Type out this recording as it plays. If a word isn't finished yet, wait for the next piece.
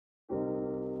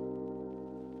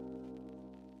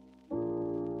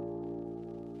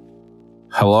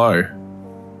Hello.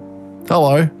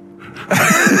 Hello.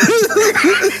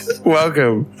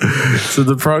 Welcome to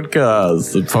the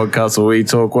podcast where we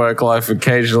talk work life,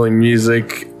 occasionally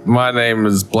music. My name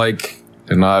is Blake,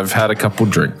 and I've had a couple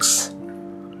drinks.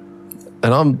 And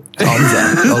I'm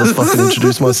Zach. I'll just fucking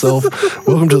introduce myself.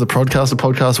 Welcome to the podcast, a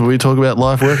podcast where we talk about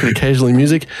life, work, and occasionally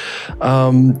music.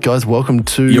 Guys, welcome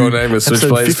to Your name is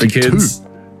Switchblades for Kids.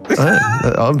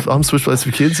 I'm Switchblades for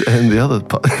Kids, and the other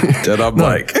part. And I'm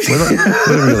Blake.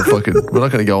 We're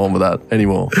not going to go on with that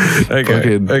anymore.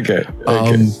 Okay.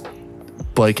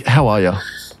 Blake, how are you?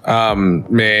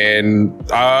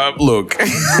 Look.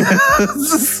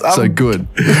 So good.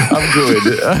 I'm good.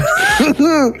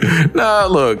 No,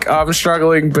 look, I'm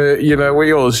struggling, but, you know,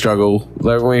 we all struggle,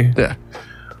 don't we? Yeah.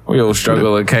 We all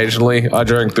struggle occasionally. I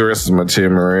drank the rest of my Tia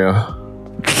Maria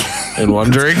in one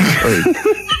drink.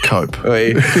 Cope. Cope.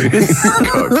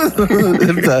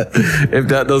 if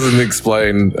that doesn't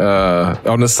explain,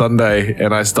 on a Sunday,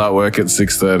 and I start work at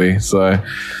 6:30, so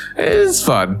it's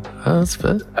fun. That's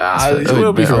fair. I'm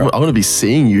going to be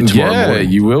seeing you tomorrow morning. Yeah,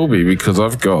 you will be, because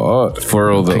I've got,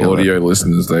 for all the audio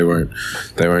listeners, they won't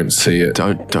see it.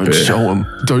 Don't show them.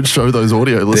 Don't show those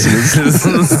audio listeners.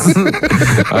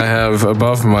 I have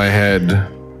above my head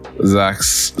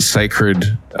Zach's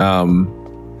sacred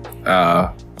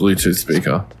Bluetooth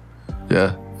speaker.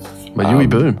 Yeah. My Yui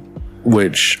Boom.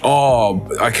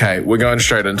 Okay, we're going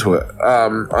straight into it.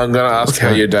 I'm going to ask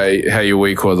how your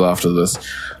week was after this.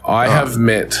 I have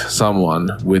met someone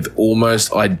with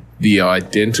almost the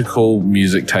identical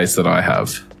music taste that I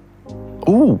have.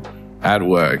 Ooh. At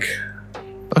work.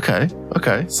 Okay.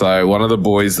 So one of the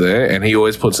boys there, and he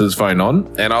always puts his phone on,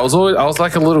 and I was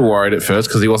like a little worried at first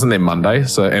because he wasn't there Monday,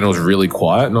 and it was really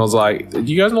quiet, and I was like, "Do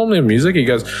you guys normally have music?" He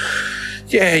goes,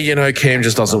 "Yeah, you know, Cam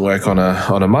just doesn't work on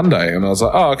a Monday," and I was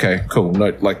like, "Oh, okay, cool,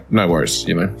 no worries,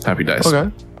 you know, happy days."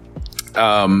 Okay.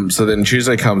 So then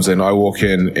Tuesday comes in, I walk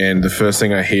in, and the first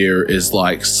thing I hear is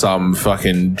like some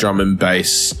fucking drum and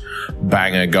bass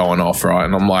banger going off, right?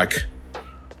 And I'm like,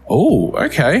 oh,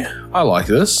 okay, I like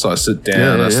this. So I sit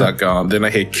down and I start going. Then I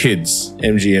hear Kids,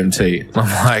 MGMT. And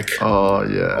I'm like, oh,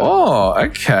 yeah. Oh,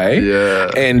 okay.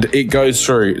 Yeah. And it goes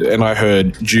through, and I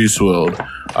heard Juice WRLD.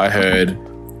 I heard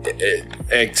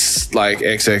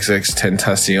XXX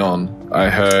Tentacion. I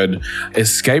heard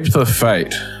Escape the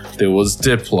Fate. There was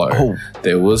Diplo.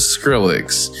 There was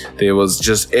Skrillex. There was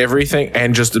just everything,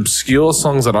 and just obscure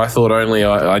songs that I thought only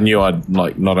I knew I'd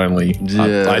like. Not only, you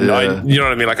know what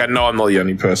I mean? Like, I know I'm not the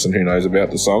only person who knows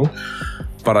about the song,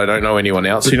 but I don't know anyone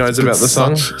else who knows about the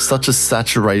song. Such a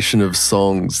saturation of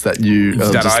songs that you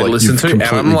that I listen to, and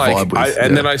I'm like,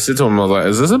 then I said to him, I was like,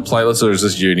 "Is this a playlist or is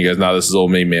this you?" And he goes, "No, this is all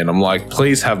me, man." I'm like,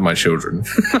 "Please have my children."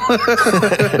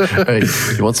 Hey,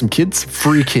 you want some kids?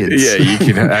 Free kids. Yeah, you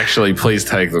can actually please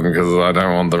take them, because I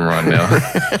don't want them right now.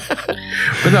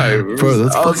 But no, bro,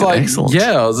 that's fucking excellent.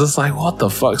 Yeah, I was just like, what the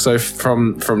fuck? So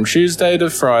from Tuesday to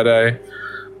Friday,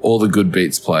 all the good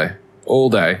beats play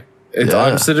all day.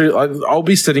 I'll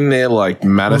be sitting there like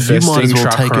manifesting. You might as well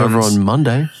truck take runs. over on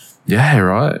Monday. Yeah,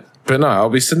 right. But no, I'll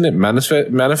be sitting there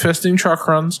manifesting truck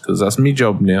runs, because that's my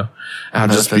job now. I'll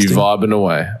just be vibing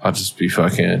away. I'll just be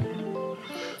fucking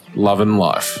loving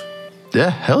life. Yeah,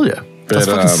 hell yeah. That's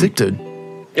fucking sick, dude.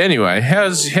 Anyway,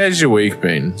 how's your week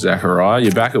been, Zachariah?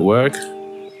 You back at work?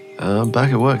 I'm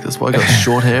back at work. That's why I got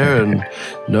short hair and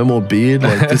no more beard.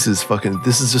 Like, this is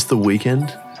just the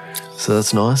weekend. So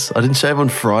that's nice. I didn't shave on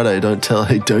Friday. Don't tell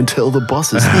the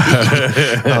bosses.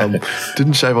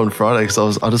 Didn't shave on Friday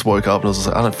because I just woke up and I was just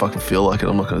like, I don't fucking feel like it.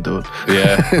 I'm not going to do it.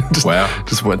 Yeah. Wow.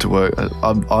 Just went to work.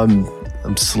 I'm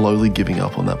slowly giving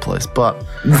up on that place, but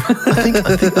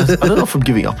I don't know if I'm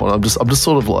giving up on it. I'm just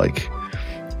sort of like,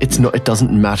 it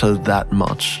doesn't matter that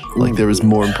much. Like, there is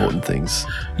more important things.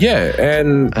 Yeah,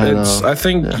 and I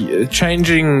think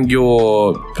changing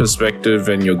your perspective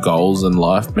and your goals in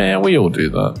life, man, we all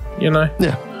do that, you know?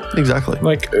 Yeah, exactly.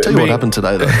 Like, tell you what happened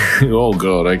today, though. Oh,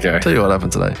 God, okay. Tell you what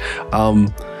happened today.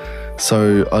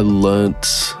 So I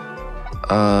learnt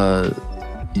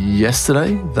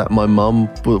yesterday that my mum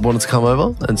wanted to come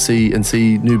over and see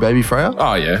new baby Freya.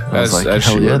 Oh, yeah. I was like,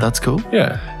 hell yeah, that's cool.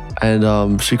 Yeah.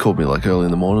 And she called me like early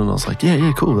in the morning. I was like,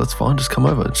 yeah, cool, that's fine. Just come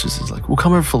over. And she's like, we'll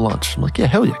come over for lunch. I'm like, yeah,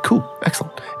 hell yeah, cool,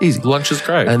 excellent, easy. Lunch is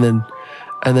great. And then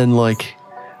like,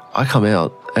 I come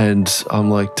out and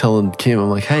I'm like telling Kim, I'm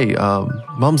like, hey,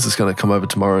 mum's just going to come over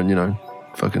tomorrow and, you know,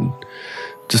 fucking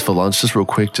just for lunch, just real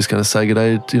quick, just going to say good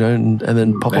day, you know, and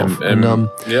then pop off. And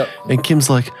Kim's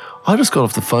like, I just got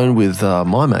off the phone with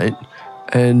my mate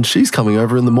and she's coming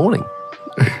over in the morning.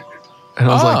 And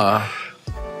I was like,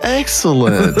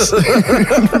 Excellent.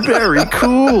 Very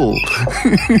cool.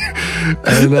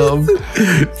 And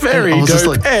very and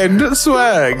dope and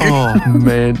swag. Oh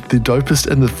man, the dopest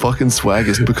and the fucking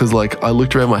swaggest, because like I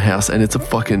looked around my house and it's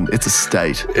a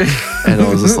state. And I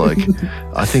was just like,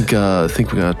 I think we're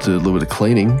gonna have to do a little bit of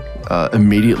cleaning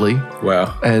immediately.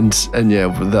 Wow. And yeah,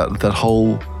 that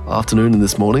whole afternoon and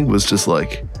this morning was just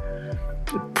like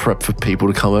prep for people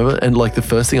to come over. And like the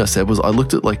first thing I said was I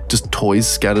looked at like just toys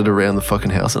scattered around the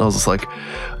fucking house and I was just like,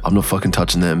 I'm not fucking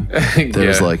touching them. We've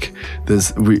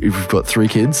got 3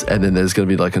 kids and then there's going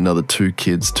to be like another 2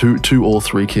 kids, two or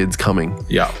 3 kids coming.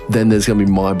 Yeah. Then there's going to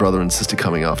be my brother and sister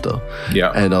coming after.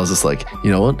 Yeah. And I was just like,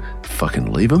 you know what?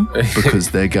 Fucking leave them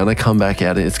because they're going to come back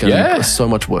out and it's going to be so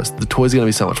much worse. The toys are going to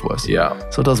be so much worse. Yeah.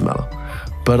 So it doesn't matter.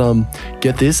 But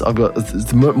get this, I've got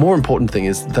the more important thing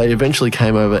is they eventually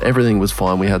came over. Everything was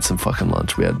fine. We had some fucking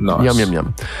lunch. We had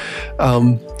yum.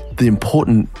 The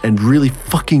important and really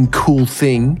fucking cool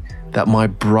thing that my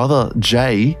brother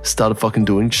Jay started fucking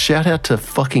doing. Shout out to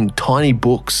fucking Tiny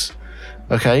Books.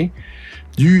 Okay,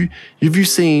 have you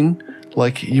seen,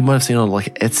 like, you might have seen on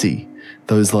like Etsy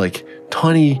those like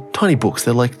tiny books.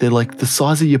 They're like the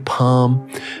size of your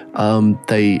palm.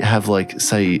 They have like,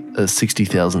 say, a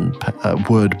 60,000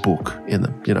 word book in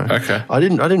them, you know. Okay. I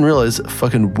didn't realize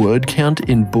fucking word count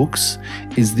in books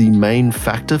is the main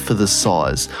factor for the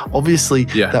size. Obviously,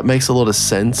 that makes a lot of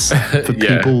sense for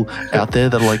people out there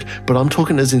that are like, but I'm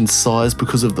talking as in size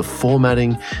because of the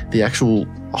formatting, the actual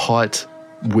height,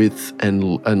 width,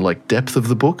 and like depth of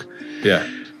the book. Yeah.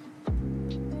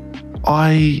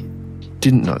 I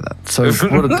didn't know that. So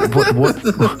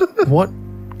what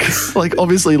like,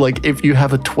 obviously, like, if you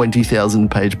have a 20,000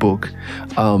 page book,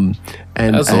 and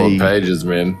that's a lot of pages,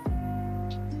 man.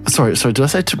 Sorry, did I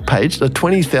say page? A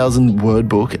 20,000 word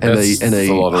book and a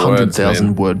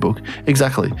 100,000 word book.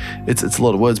 Exactly. It's a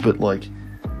lot of words, but like,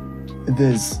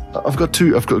 I've got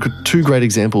two great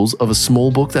examples of a small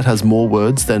book that has more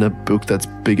words than a book that's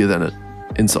bigger than it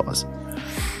in size.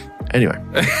 Anyway.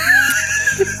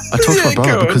 I talked to my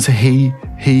brother because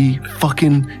he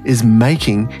fucking is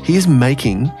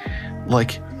making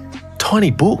like tiny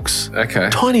books. Okay.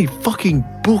 Tiny fucking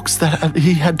books that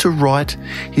he had to write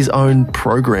his own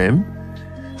program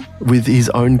with his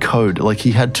own code. Like,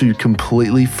 he had to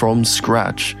completely from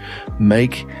scratch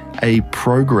make a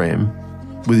program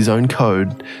with his own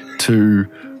code to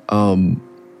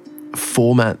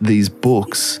format these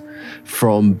books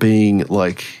from being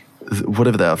like,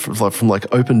 whatever they are, from like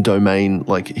open domain,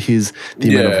 like here's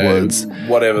the amount of words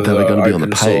whatever that are going to be on the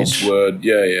page. Word.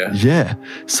 Yeah.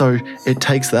 So it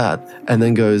takes that and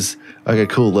then goes, okay,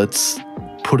 cool, let's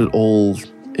put it all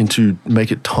into,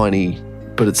 make it tiny,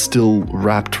 but it's still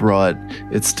wrapped right.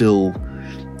 It still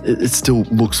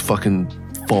looks fucking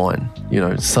fine. You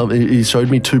know, he showed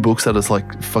me 2 books that is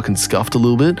like fucking scuffed a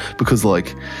little bit because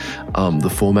like the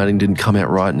formatting didn't come out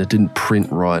right and it didn't print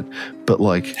right. But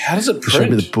like, how does it print? He showed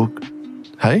me the book.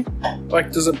 Hey?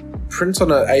 Like, does it print on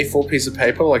an A4 piece of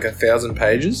paper like 1,000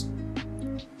 pages?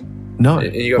 No.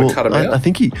 And you got to cut them out? I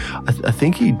think he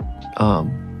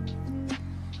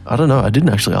I don't know. I didn't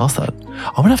actually ask that.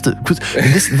 I'm gonna have to, because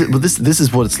this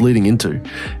is what it's leading into,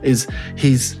 is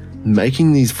he's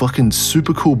making these fucking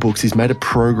super cool books. He's made a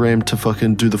program to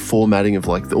fucking do the formatting of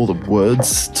like all the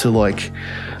words to like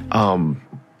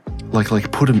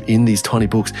put them in these tiny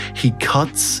books. He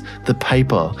cuts the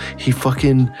paper. He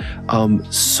fucking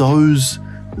sews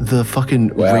the fucking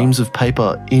reams of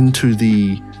paper into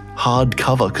the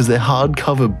hardcover, because they're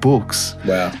hardcover books.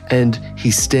 Wow. And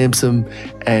he stamps them,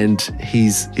 and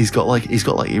he's got like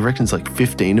he reckons like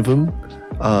 15 of them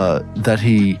that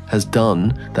he has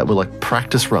done that were like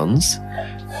practice runs,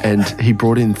 and he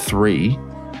brought in 3,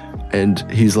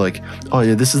 and he's like, oh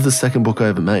yeah, this is the second book I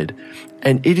ever made,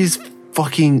 and it is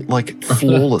fucking like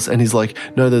flawless. And he's like,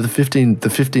 no, the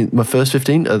 15, my first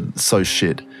 15 are so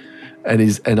shit. And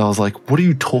I was like, what are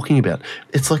you talking about?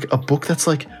 It's like a book that's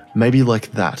like maybe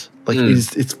like that. Like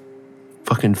it's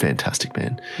fucking fantastic,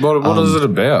 man. What is it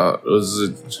about?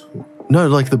 No,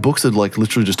 like the books are like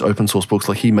literally just open source books.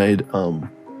 Like he made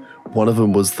one of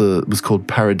them was called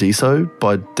Paradiso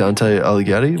by Dante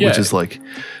Alighieri, which is like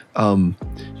you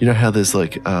know how there's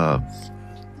like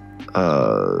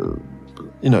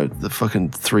you know, the fucking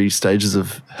 3 stages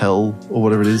of hell or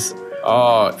whatever it is.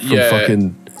 Oh, yeah. From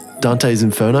fucking Dante's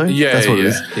Inferno. Yeah, that's what it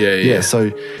is. Yeah.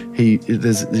 So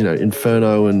there's, you know,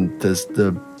 Inferno, and there's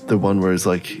the one where it's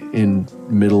like in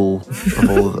middle of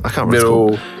all of I can't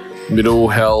remember. Middle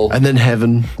hell. And then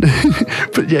heaven.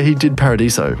 But yeah, he did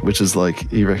Paradiso, which is like,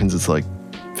 he reckons it's like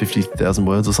 50,000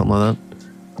 words or something like that.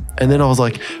 And then I was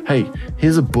like, hey,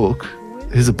 here's a book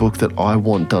that I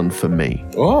want done for me.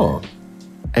 Oh.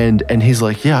 And he's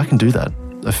like, yeah, I can do that.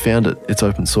 I found it. It's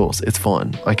open source. It's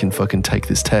fine. I can fucking take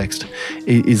this text.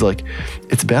 He's like,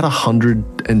 it's about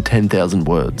 110,000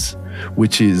 words,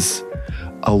 which is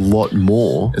a lot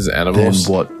more Is it Animorphs?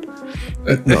 than what.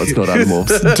 No, it's not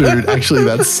Animorphs. Dude, actually,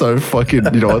 that's so fucking,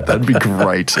 you know what? That'd be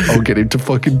great. I'll get him to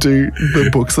fucking do the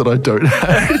books that I don't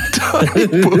have. Tiny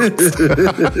books.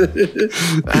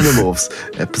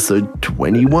 Animorphs, episode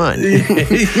 21.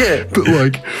 Yeah. But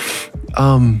like,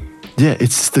 yeah,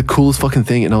 it's the coolest fucking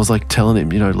thing. And I was like telling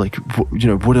him, you know, like,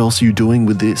 what else are you doing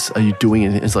with this? Are you doing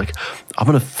anything? It's like, I'm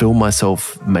going to film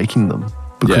myself making them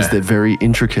because they're very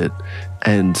intricate.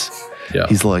 And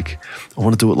he's like, I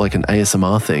want to do it like an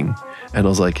ASMR thing. And I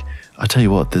was like, I tell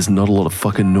you what, there's not a lot of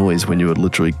fucking noise when you're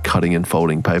literally cutting and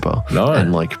folding paper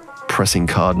and like pressing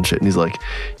card and shit. And he's like,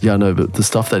 yeah, no, but the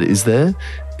stuff that is there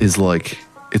is like,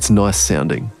 it's nice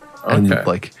sounding. Okay. And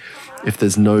like, if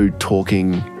there's no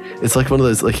talking, it's like one of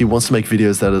those, like he wants to make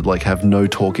videos that are like have no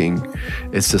talking.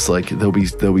 It's just like there'll be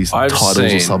titles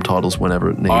or subtitles whenever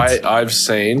it needs. I've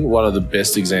seen one of the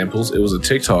best examples. It was a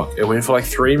TikTok. It went for like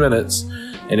 3 minutes,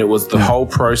 and it was the whole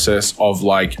process of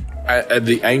like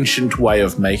the ancient way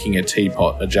of making a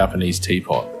teapot, a Japanese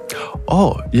teapot.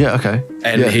 Oh, yeah, okay.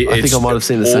 And I think I might have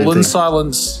seen the same thing. All in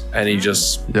silence, and he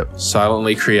just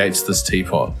silently creates this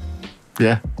teapot.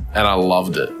 Yeah. And I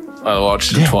loved it. I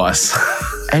watched it twice.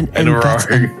 And in a row.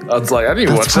 I was like, I need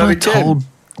to watch that again.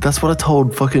 That's what I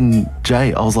told fucking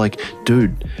Jay. I was like,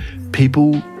 dude,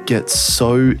 people get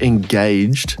so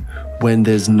engaged when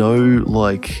there's no,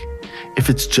 like, if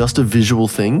it's just a visual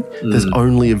thing, there's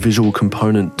only a visual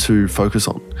component to focus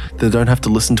on. They don't have to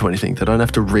listen to anything. They don't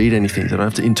have to read anything. They don't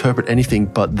have to interpret anything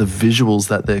but the visuals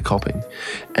that they're copying.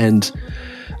 And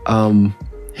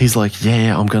he's like,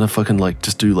 yeah, I'm going to fucking like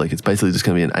just do like, it's basically just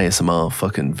going to be an ASMR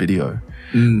fucking video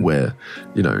where,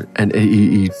 you know, and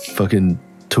he fucking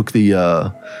took the,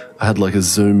 I had like a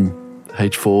Zoom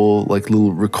H4 like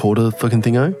little recorder fucking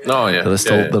thingo. Oh yeah.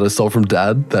 That I stole from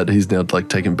Dad that he's now like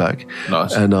taken back.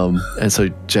 Nice. And so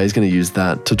Jay's gonna use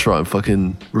that to try and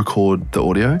fucking record the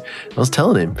audio. And I was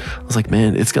telling him, I was like,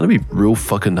 man, it's gonna be real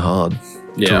fucking hard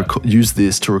to use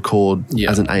this to record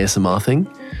as an ASMR thing.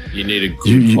 You need a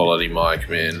good quality mic,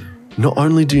 man. Not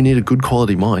only do you need a good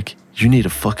quality mic, you need a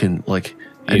fucking like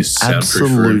an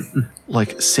absolute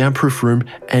like soundproof room,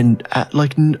 and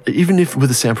even if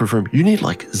with a soundproof room, you need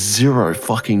like zero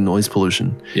fucking noise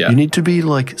pollution. Yeah. You need to be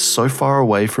like so far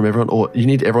away from everyone, or you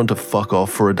need everyone to fuck off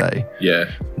for a day.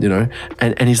 Yeah. You know?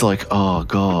 And he's like, oh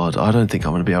God, I don't think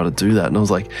I'm going to be able to do that. And I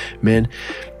was like, man,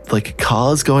 like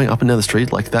cars going up and down the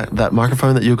street, like that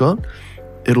microphone that you got,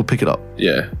 it'll pick it up.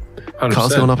 Yeah. 100%.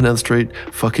 Cars going up and down the street,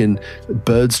 fucking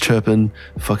birds chirping,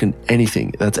 fucking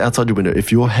anything that's outside your window.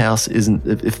 If your house isn't,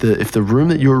 if the room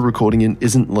that you're recording in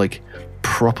isn't like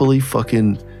properly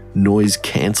fucking noise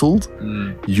cancelled,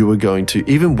 you are going to,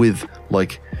 even with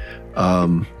like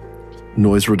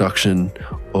noise reduction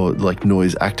or like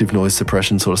active noise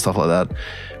suppression sort of stuff like that,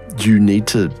 you need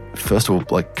to first of all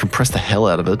like compress the hell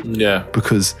out of it. Yeah.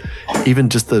 Because even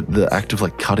just the act of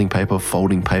like cutting paper,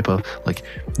 folding paper, like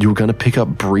you're going to pick up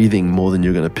breathing more than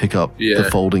you're going to pick up the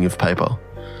folding of paper.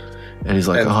 And he's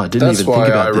like, I didn't even think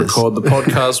about this. That's why I record the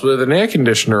podcast with an air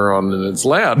conditioner on and it's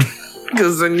loud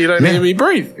because then you don't hear me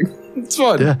breathe. It's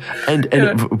fun. Yeah. And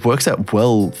it works out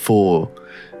well for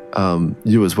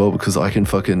you as well because I can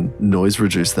fucking noise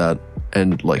reduce that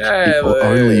and like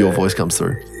only your voice comes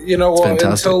through. You know what?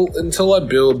 Until I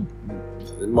build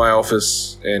my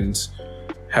office and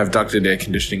have ducted air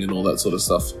conditioning and all that sort of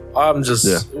stuff, I'm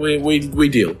just we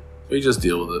deal. We just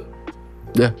deal with it.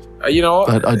 Yeah. You know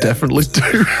what? I definitely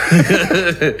do.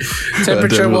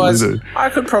 Temperature wise, I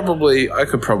could probably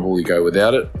go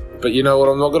without it. But you know what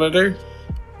I'm not gonna do?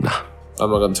 Nah. I'm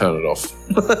not going to turn it off.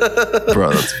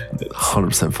 Bro, that's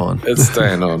 100% fine. It's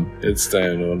staying on. It's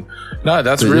staying on. No,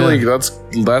 that's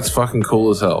that's fucking cool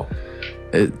as hell.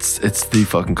 It's the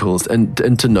fucking coolest. And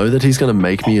to know that he's going to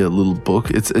make me a little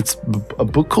book. It's a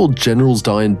book called Generals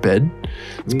Die in Bed.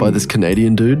 It's by this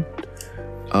Canadian dude.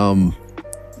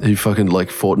 He fucking like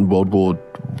fought in World War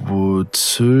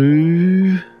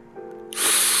II.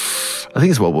 I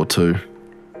think it's World War II.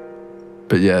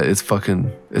 But yeah, it's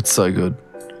so good.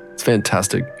 It's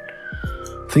fantastic.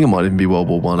 I think it might even be World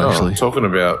War One actually. Talking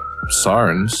about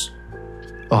sirens.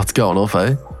 Oh, it's going off,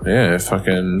 eh? Yeah,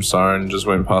 fucking siren just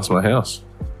went past my house.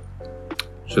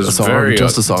 Just a siren.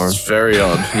 It's very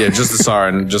odd. Yeah, just a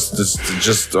siren.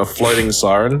 Just a floating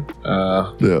siren.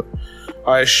 Yeah.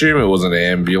 I assume it was an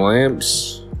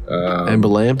ambulance.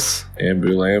 Ambulance.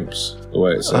 Ambulance. The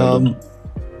way it sounded.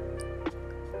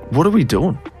 What are we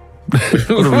doing? What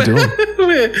are we doing?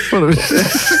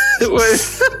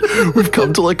 We've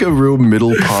come to like a real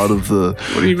middle part of the,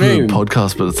 what do you mean? the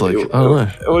podcast, but it's like, I don't know.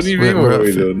 What do you mean? What are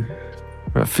we doing?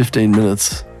 We're at 15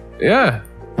 minutes. Yeah.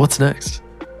 What's next?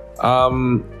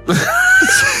 Do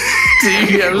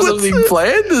you have something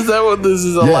planned? Is that what this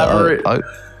is elaborate? I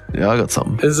got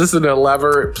something. Is this an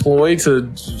elaborate ploy to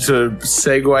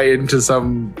segue into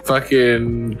some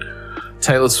fucking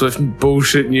Taylor Swift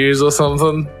bullshit news or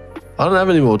something? I don't have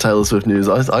any more Taylor Swift news.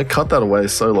 I cut that away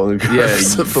so long ago. Yeah,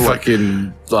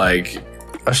 fucking like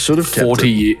I should have kept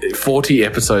 40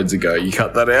 episodes ago. You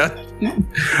cut that out.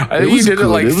 I think you did it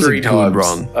like 3 times.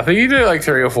 Run. I think you did it like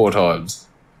 3 or 4 times.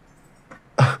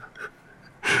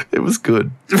 It was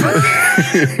good.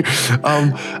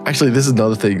 Actually, this is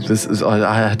another thing. This is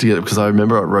I had to get it because I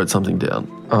remember I wrote something down.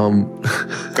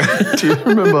 Do you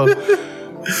remember?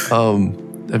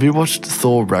 Have you watched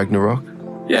Thor Ragnarok?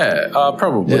 Yeah,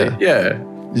 probably. Yeah.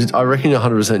 I reckon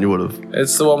 100% you would have.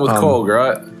 It's the one with Korg,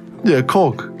 right? Yeah,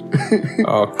 Korg.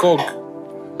 Oh, Korg.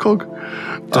 Korg.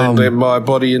 Don't let my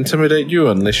body intimidate you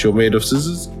unless you're made of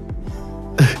scissors.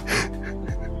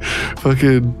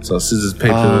 Fucking. So scissors,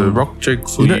 paper, rock, check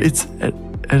for you. It's the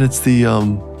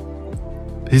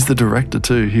he's the director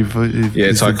too. He's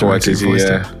Taika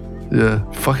Waititi. Yeah.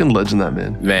 Fucking legend, that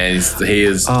man. Man, he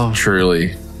is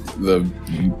truly the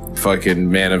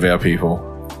fucking man of our people.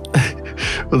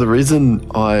 Well, the reason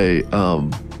I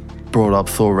brought up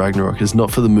Thor Ragnarok is not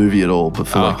for the movie at all, but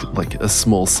for like a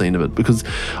small scene of it, because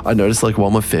I noticed like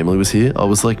while my family was here, I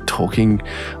was like talking,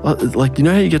 like, you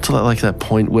know how you get to like that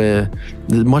point where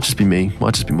it might just be me,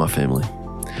 might just be my family,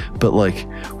 but like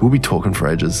we'll be talking for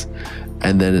ages,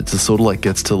 and then it just sort of like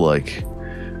gets to like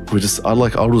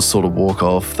I'll just sort of walk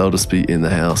off. They'll just be in the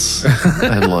house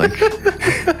and like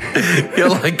you're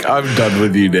like, I'm done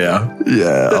with you now.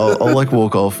 Yeah, I'll like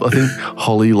walk off. I think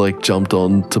Holly like jumped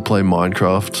on to play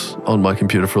Minecraft on my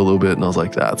computer for a little bit, and I was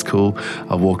like, that's cool.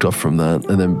 I walked off from that,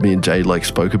 and then me and Jade like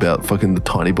spoke about fucking the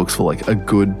tiny books for like a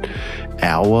good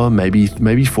hour, maybe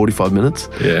 45 minutes.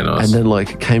 Yeah, nice. And then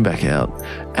like came back out,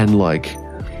 and like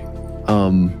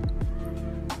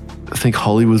I think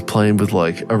Holly was playing with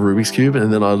like a Rubik's Cube,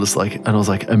 and then I was like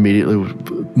immediately,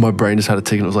 my brain just had a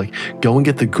tick, and it was like, go and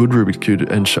get the good Rubik's Cube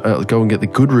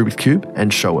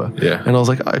and show her. Yeah. And I was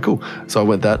like, all right, cool. So I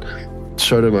went that,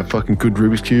 showed her my fucking good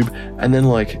Rubik's Cube, and then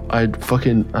like I'd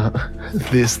fucking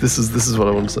this is what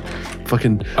I want to say.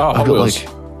 Fucking I've got like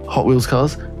Hot Wheels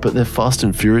cars, but they're Fast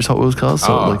and Furious Hot Wheels cars.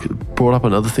 So like brought up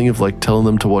another thing of like telling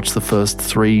them to watch the first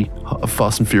 3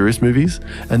 Fast and Furious movies,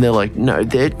 and they're like, no,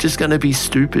 they're just gonna be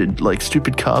stupid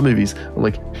car movies. I'm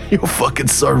like, you're fucking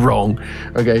so wrong.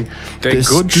 Okay, they're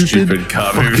good stupid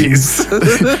car movies.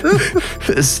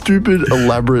 They're stupid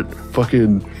elaborate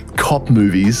fucking cop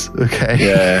movies. Okay.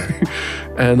 Yeah.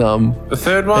 And the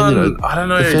third one, I don't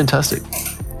know. They're fantastic.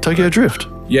 Tokyo Drift.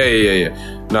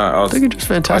 Yeah. No, I think it's just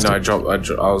fantastic. I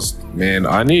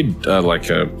need like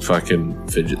a fucking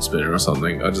fidget spinner or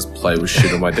something. I just play with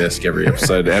shit on my desk every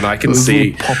episode, and I can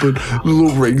see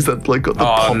little rings that like got the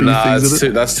poppy things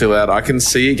in it. That's too loud. I can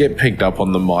see it get picked up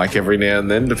on the mic every now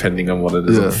and then, depending on what it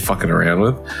is I'm fucking around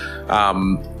with.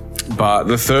 But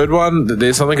the third one,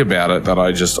 there's something about it that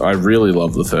I really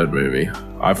love the third movie.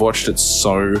 I've watched it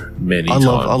so many times.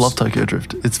 I love Tokyo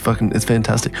Drift. It's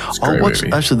fantastic. I'll watch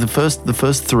movie. Actually the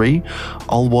first 3.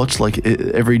 I'll watch like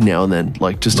every now and then,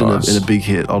 like just in a big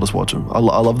hit. I'll just watch them. I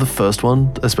love the first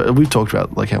one. We've talked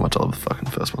about like how much I love the fucking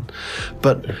first one.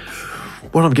 But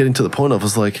what I'm getting to the point of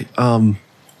was like,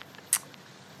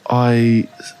 I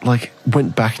like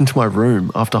went back into my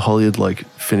room after Holly had like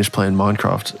finished playing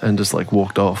Minecraft and just like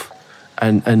walked off.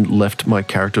 And left my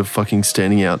character fucking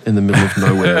standing out in the middle of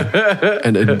nowhere.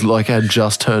 And it like had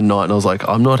just turned night, and I was like,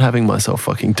 I'm not having myself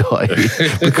fucking die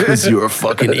because you're a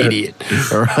fucking idiot.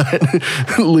 All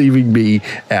right? Leaving me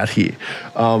out here.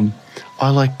 I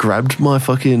like grabbed my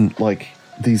fucking like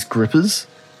these grippers,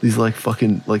 these like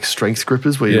fucking like strength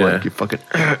grippers where you like you fucking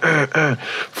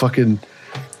fucking,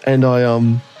 and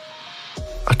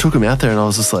I took him out there and I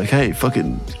was just like, hey,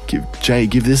 fucking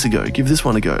give this a go, give this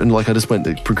one a go. And like I just went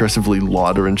progressively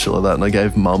lighter and shit like that, and I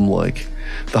gave Mum like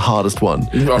the hardest one.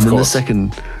 And then the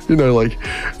second, like,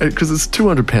 because it's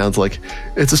 200 pounds, like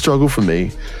it's a struggle for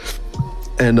me.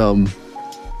 And and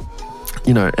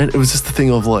it was just the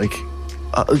thing of like,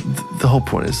 the whole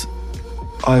point is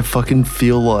I fucking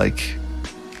feel like,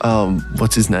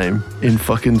 what's his name in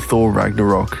fucking Thor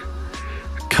Ragnarok?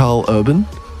 Carl Urban.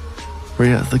 Where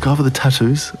he has the guy with the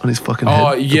tattoos on his fucking head.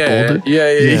 Oh, yeah.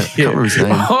 Yeah. I can't remember his name.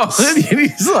 And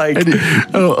he's like... I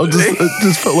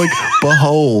just felt like,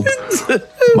 behold,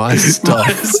 my stuff.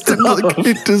 Like,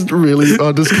 it just really...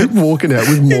 I just kept walking out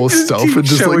with more stuff and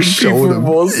just like showing them.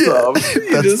 more stuff.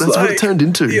 That's what it turned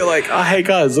into. You're like, oh, hey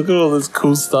guys, look at all this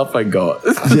cool stuff I got.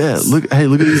 Yeah, look at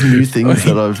these new things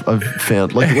that I've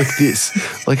found. Like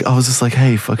this. Like, I was just like,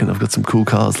 hey, fucking, I've got some cool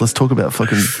cars. Let's talk about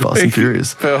fucking Fast and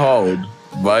Furious. Behold.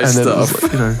 My and stuff.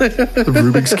 then it was like, the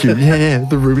Rubik's Cube. Yeah,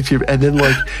 the Rubik's Cube. And then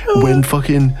like when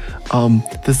fucking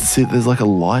there's like a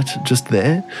light just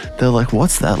there. They're like,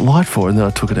 what's that light for? And then I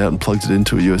took it out and plugged it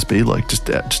into a USB, like just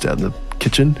out in the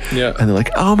kitchen. Yeah. And they're like,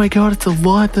 oh my god, it's a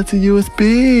light that's a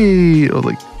USB. Or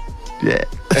like, yeah.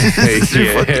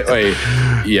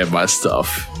 Yeah, my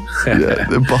stuff. Yeah,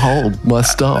 behold, my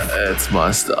stuff. It's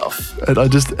my stuff. And I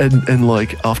just and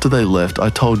like after they left, I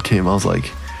told Kim, I was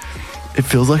like, it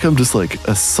feels like I'm just like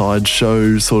a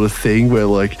sideshow sort of thing where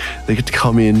like they get to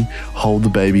come in, hold the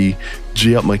baby,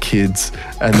 G up my kids,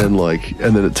 and then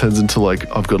it turns into like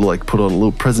I've got to like put on a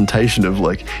little presentation of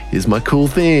like, here's my cool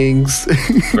things.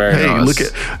 Very hey,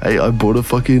 nice. I bought a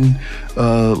fucking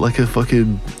I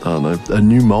don't know, a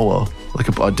new mower. I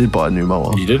did buy a new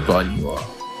mower. You did buy a new mower.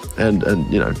 And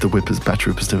the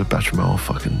battery whippers never battery mower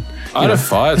fucking. I had a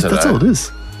fire today. That's all it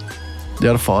is. You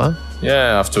had a fire?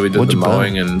 Yeah, after we did What'd the you burn?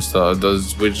 mowing and stuff,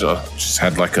 we just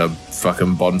had like a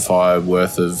fucking bonfire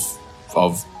worth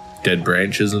of dead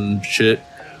branches and shit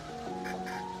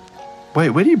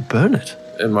Wait, where do you burn it?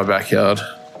 in my backyard.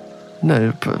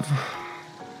 No, but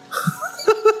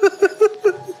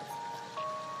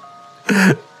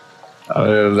I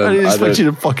didn't expect you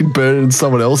to fucking burn it in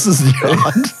someone else's yard.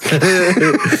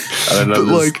 I don't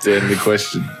understand the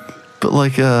question. But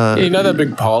like, Yeah, you know that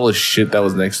big pile of shit that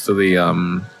was next to the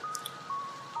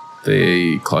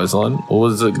clothesline, or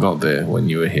was it not there when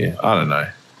you were here? I don't know.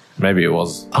 Maybe it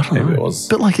was. I don't know. Maybe it was.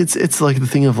 But like, it's like the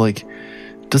thing of like,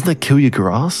 doesn't that kill your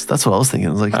grass? That's what I was thinking.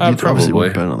 I was like, you obviously probably.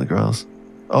 wouldn't burn on the grass.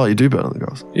 Oh, you do burn on the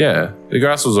grass. Yeah, the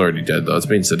grass was already dead though. It's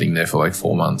been sitting there for like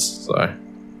 4 months. So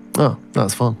Oh,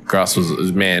 that's fun. grass was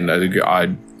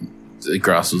the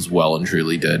grass was well and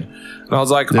truly dead. And I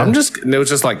was like, Yeah. there was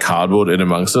just like cardboard in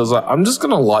amongst it. I was like, I'm just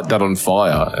gonna light that on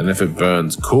fire, and if it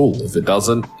burns, cool. If it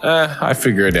doesn't, I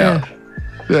figure it out.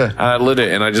 Yeah. And I lit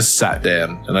it and I just sat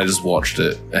down and I just watched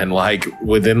it. And like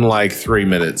within like 3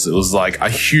 minutes, it was like a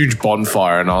huge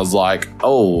bonfire. And I was like,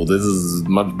 oh, this is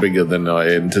much bigger than I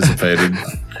anticipated.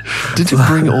 Did you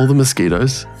bring all the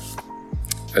mosquitoes?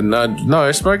 And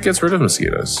no, smoke gets rid of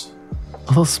mosquitoes.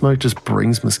 I thought smoke just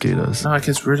brings mosquitoes. No, it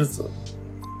gets rid of them.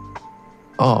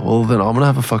 Oh, well then I'm going to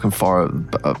have a fucking fire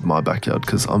at my backyard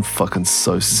because I'm fucking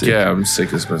so sick Yeah, I'm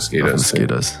sick of of mosquitoes.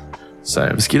 mosquitoes.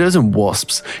 Same. Mosquitoes and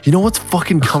wasps. You know what's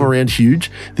fucking come around huge?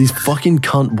 These fucking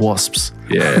cunt wasps.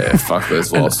 Yeah, fuck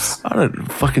those wasps. I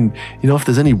don't fucking, if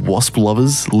there's any wasp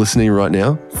lovers listening right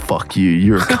now, fuck you.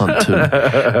 You're a cunt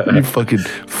too. You fucking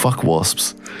fuck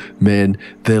wasps. Man,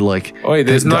 they're like, Oh,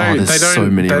 there's so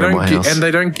many around my house. and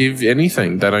they don't give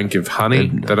anything. They don't give honey.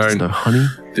 They There's don't. no honey.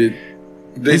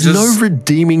 There's no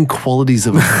redeeming qualities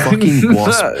of a fucking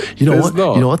wasp. You know There's what?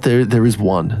 not. You know what? There is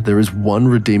one. There is one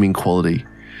redeeming quality.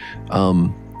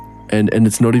 And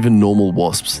it's not even normal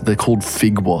wasps. They're called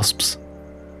fig wasps.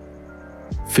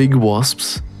 Fig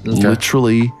wasps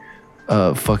literally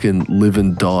fucking live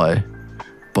and die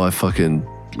by fucking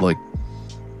like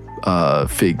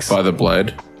figs. By the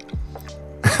blade.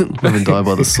 Live and die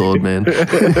by the sword, man.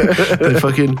 They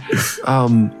fucking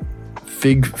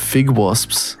fig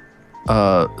wasps.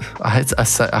 I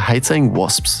hate saying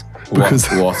wasps because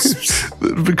Wasps.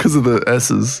 because of the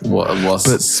s's.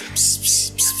 Wasps.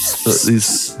 But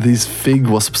these fig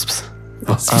wasps.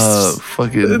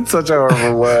 Fucking. It's such a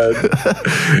horrible word.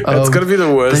 It's gonna be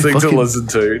the worst thing to listen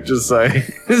to. Just say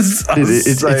It's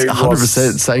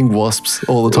 100% saying wasps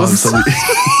all the time.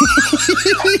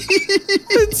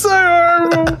 It's so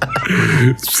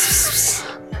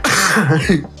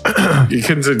horrible. You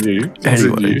continue.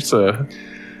 Anyway. Sir.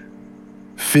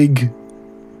 Fig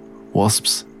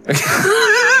wasps.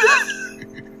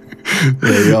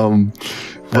 They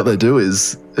what they do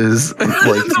is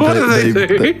like What do they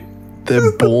do?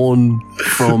 they're born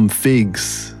from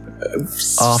figs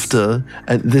after,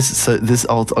 and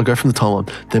I'll go from the timeline.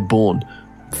 They're born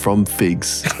from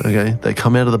figs. Okay, they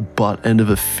come out of the butt end of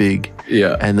a fig.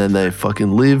 Yeah. And then they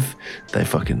fucking live. They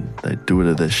do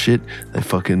it at their shit. They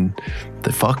fuck.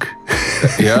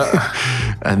 Yeah.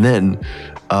 And then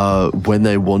when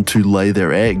they want to lay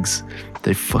their eggs,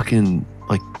 they fucking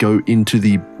like go into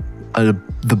the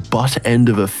butt end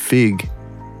of a fig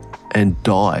and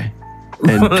die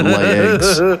and lay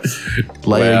eggs.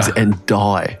 Lay eggs and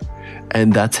die.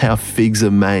 and that's how figs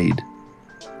are made.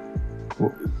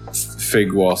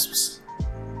 Fig wasps.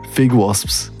 Fig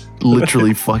wasps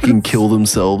literally fucking kill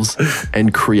themselves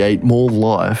and create more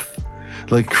life.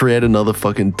 Like, create another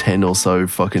fucking 10 or so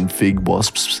fucking fig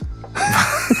wasps.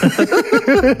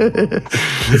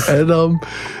 And,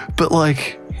 but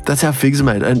like, that's how figs are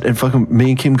made. And fucking me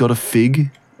and Kim got a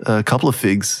couple of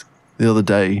figs the other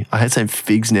day. I hate saying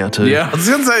figs now too. Yeah, I was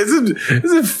going to say,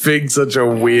 isn't fig such a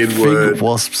weird word? Fig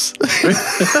wasps.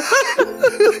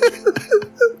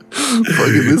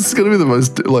 Fucking, this is going to be the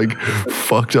most, like,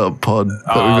 fucked up pod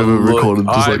that we've ever recorded.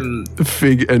 Just like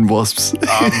fig and wasps.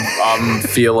 I'm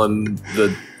feeling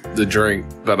the drink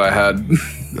that I had.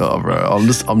 Oh, bro, I'm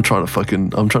trying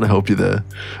to help you there.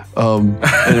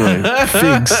 Anyway,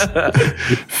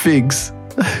 figs,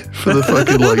 for the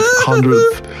fucking like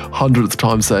hundredth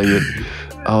time saying it.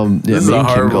 Yeah, me and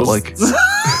Kim got like.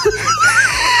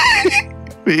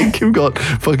 Me and Kim got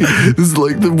fucking. This is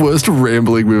like the worst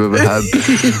rambling we've ever had.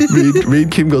 me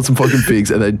and Kim got some fucking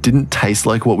figs, and they didn't taste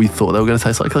like what we thought they were going to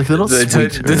taste like. Like, they're not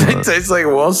sweet. Did they taste like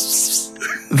wasps?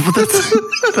 But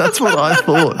that's what I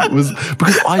thought, was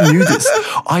because I knew this.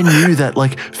 I knew that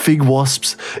like fig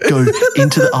wasps go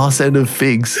into the arse end of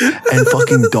figs and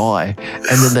fucking die, and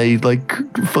then they like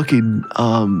fucking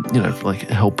like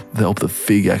help the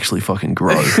fig actually fucking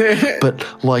grow. But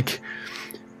like,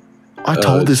 I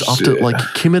told this after like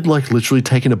Kim had like literally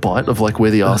taken a bite of like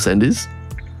where the arse end is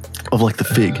of like the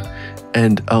fig.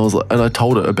 And I was like, and I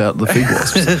told her about the fig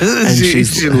wasps, and she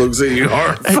looks at you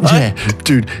horrified. Yeah,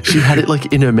 dude, she had it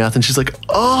like in her mouth, and she's like,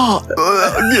 "Oh,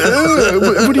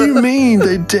 what do you mean?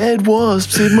 They're dead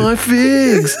wasps in my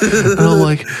figs?" And I'm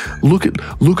like, "Look at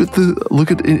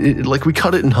it. Like, we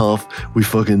cut it in half. We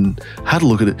fucking had a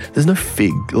look at it. There's no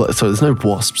fig. Like, sorry, there's no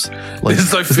wasps. Like,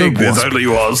 there's no fig. There's only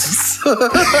wasps.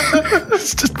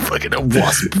 It's just fucking a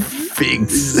wasp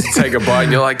figs. You take a bite,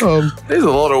 and you're like, "There's a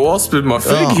lot of wasp in my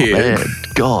fig here." Man.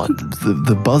 God,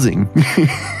 the buzzing.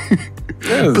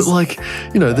 Yes. But like,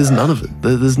 there's none of it.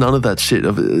 There's none of that shit.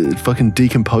 It fucking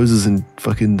decomposes, and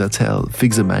fucking that's how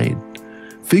figs are made.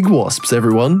 Fig wasps,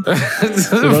 everyone.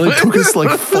 It only took us like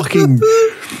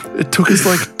it took us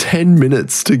like 10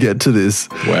 minutes to get to this.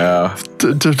 Wow.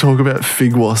 To talk about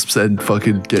fig wasps and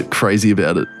fucking get crazy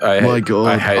about it. My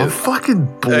God. I'm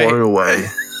fucking blown away.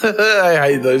 I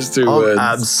hate those two words.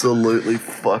 I'm absolutely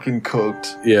fucking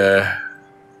cooked. Yeah.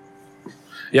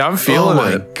 Yeah, I'm feeling it.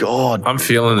 Oh my God. I'm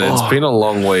feeling it. It's been a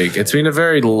long week. It's been a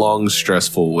very long,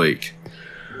 stressful week.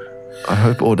 I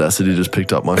hope Audacity just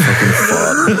picked up my fucking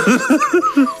fart.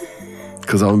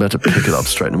 Because I'm about to pick it up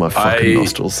straight into my fucking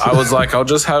nostrils. I was like, I'll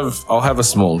have a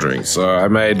small drink. So I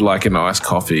made like an iced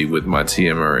coffee with my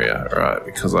Tia Maria, right?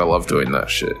 Because I love doing that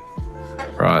shit.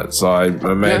 Right? So I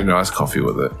made an iced coffee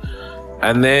with it.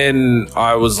 And then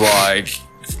I was like,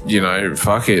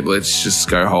 fuck it, let's just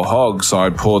go whole hog. So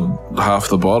I poured half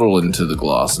the bottle into the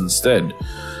glass instead.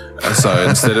 So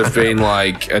instead of being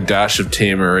like a dash of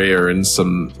Tia Maria and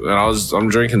I'm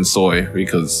drinking soy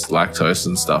because lactose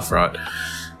and stuff, right?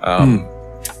 And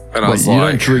I was you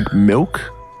don't drink milk?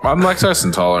 I'm lactose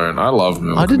intolerant. I love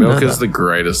milk. Milk is the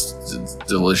greatest,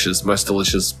 most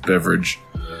delicious beverage.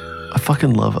 I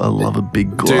love a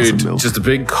big glass of milk. Just a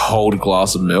big cold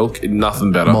glass of milk.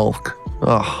 Nothing better. Milk.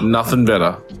 Oh. Nothing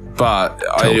better. But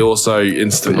I also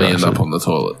instantly end up on the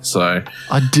toilet. So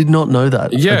I did not know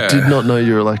that. Yeah. I did not know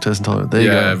you were lactose intolerant. There you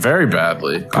go. Very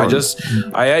badly.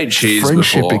 I ate cheese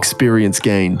Friendship before. experience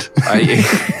gained. I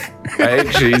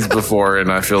ate cheese before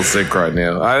and I feel sick right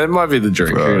now. It might be the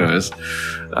drink. Who knows?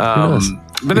 But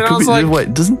then I was like,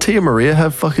 wait, doesn't Tia Maria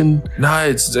have fucking? No,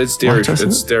 it's dairy.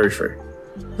 It's dairy free.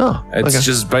 Oh, it's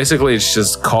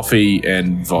just coffee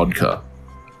and vodka.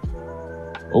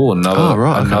 Oh,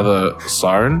 another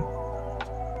siren.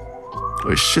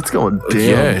 Oh, shit's going down.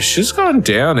 Yeah, shit's going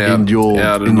down out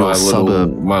in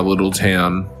my little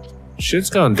town. Shit's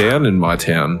going down in my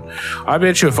town. I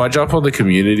bet you if I jump on the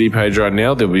community page right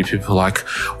now, there'll be people like,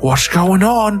 what's going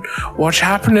on? What's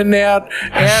happening out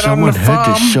on the farm? Heard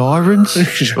the sirens?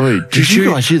 Wait, did you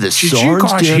guys hear the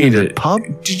sirens down in the pub?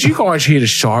 Did you guys hear the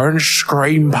sirens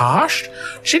scream past?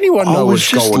 Does anyone know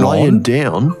what's going on? I was just laying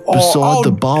down beside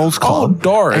the Bowls Club,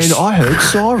 Doris, and I heard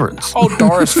sirens.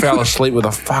 Doris fell asleep with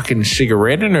a fucking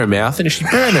cigarette in her mouth and she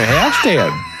burned her house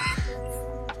down.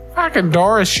 Fucking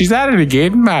Doris, she's at it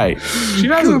again, mate. She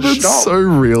doesn't stop. That's so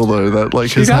real, though. That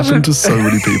has happened to so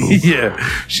many people. Yeah,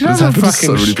 she doesn't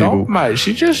fucking stop, mate.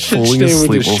 She just sits falling there asleep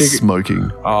with while smoking.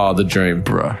 Oh, the dream,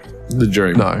 bruh. The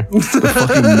dream. No, the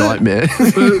fucking nightmare.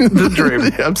 the dream,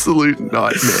 the absolute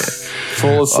nightmare.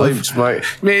 Fall asleep, smoke.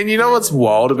 Man, you know what's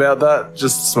wild about that?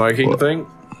 Just the smoking thing.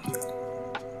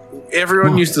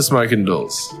 Everyone used to smoke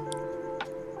indoors.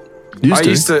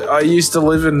 I used to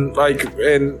live in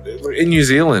New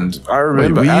Zealand. I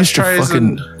remember we used to ashtrays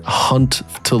fucking hunt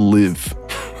to live.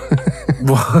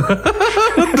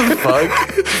 what the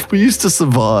fuck? We used to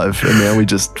survive, and now we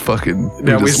just fucking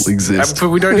exist. But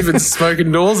we don't even smoke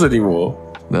indoors anymore.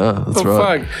 No, that's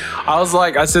right.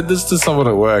 Fuck? I said this to someone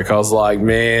at work. I was like,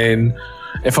 man,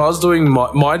 if I was doing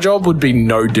my job would be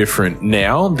no different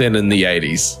now than in the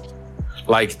 80s.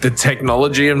 Like, the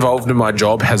technology involved in my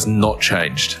job has not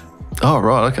changed. Oh,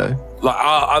 right, okay. Like,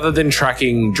 other than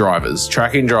tracking drivers.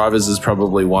 Tracking drivers is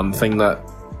probably one thing that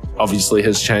obviously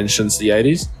has changed since the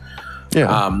 80s.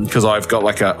 Yeah. Because I've got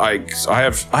like I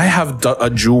have a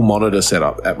dual monitor set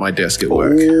up at my desk at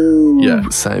work. Ooh, yeah,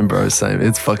 same, bro, same.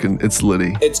 It's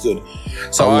litty. It's good.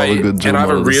 So I love a good dual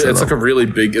monitor setup. It's like a really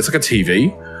big. It's like a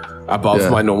TV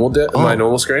above my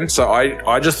normal screen. So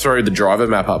I just throw the driver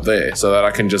map up there so that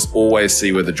I can just always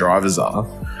see where the drivers are.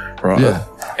 Right. Yeah.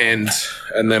 And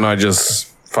then I just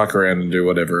fuck around and do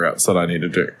whatever else that I need to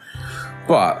do.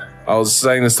 But I was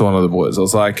saying this to one of the boys. I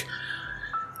was like,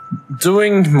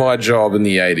 doing my job in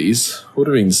the 80s would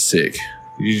have been sick.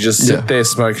 You just sit there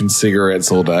smoking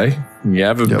cigarettes all day. And you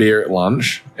have a beer at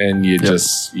lunch, and you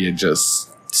just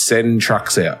send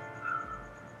trucks out.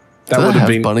 That would have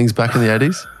been Bunnings back in the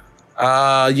 80s.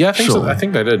 Yeah, I think so. I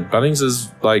think they did. Bunnings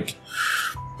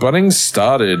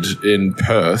started in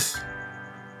Perth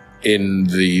in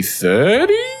the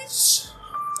 30s.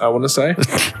 I want to say.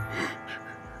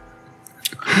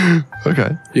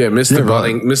 Okay. Yeah, Mr.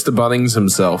 Bunnings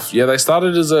himself. Yeah, they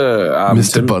started as a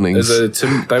Mr. Bunnings.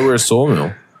 They were a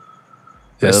sawmill.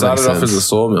 They started off as a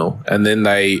sawmill, and then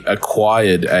they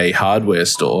acquired a hardware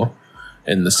store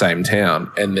in the same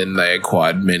town, and then they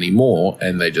acquired many more,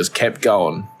 and they just kept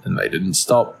going, and they didn't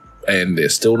stop, and they're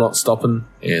still not stopping,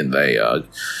 and they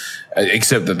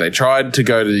except that they tried to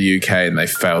go to the UK and they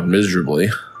failed miserably.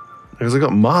 Because they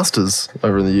got masters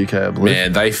over in the UK, I believe.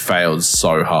 Man, they failed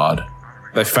so hard.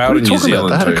 They failed in New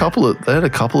Zealand They had too. They had a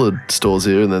couple of stores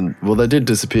here, and then they did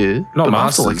disappear. Not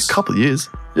masters. After like a couple of years.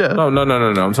 Yeah. No.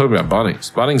 I'm talking about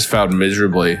Bunnings. Bunnings failed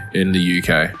miserably in the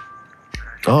UK.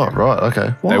 Oh, right.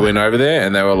 Okay. Why? They went over there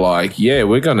and they were like, yeah,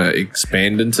 we're going to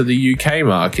expand into the UK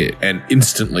market, and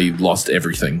instantly lost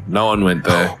everything. No one went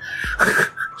there.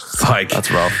 It's like, that's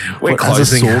rough. We're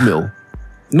closing. As a sawmill?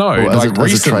 No, like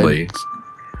recently.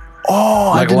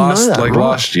 Oh, I didn't know that. Like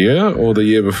last year or the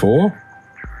year before.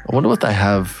 I wonder what they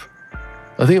have.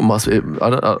 I think it must be.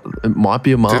 It might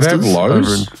be a Masters. Do they have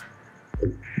Lowe's?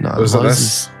 No,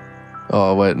 Lowe's.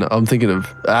 Oh wait, no. I'm thinking of.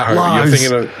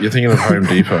 You're thinking of Home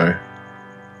Depot.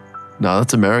 No,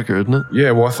 that's America, isn't it?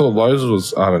 Yeah. Well, I thought Lowe's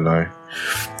was. I don't know.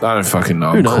 I don't fucking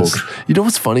know. Who knows? You know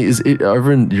what's funny is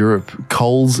over in Europe,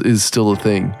 Coles is still a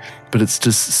thing, but it's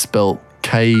just spelled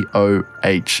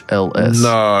KOHLS.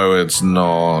 No, it's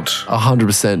not.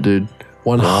 100%, dude.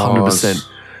 100%.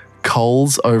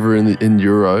 Coles over in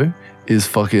Euro is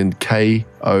fucking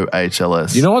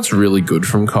KOHLS. You know what's really good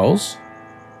from Coles?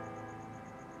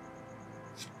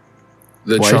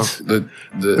 The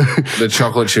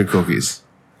chocolate chip cookies.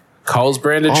 Coles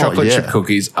branded chocolate chip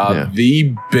cookies are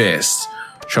the best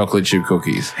chocolate chip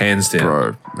cookies, hands down.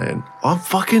 Bro, man,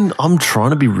 I'm trying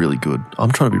to be really good.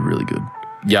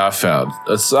 Yeah, I failed.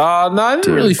 I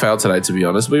didn't really fail today, to be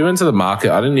honest. We went to the market.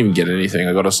 I didn't even get anything.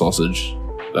 I got a sausage.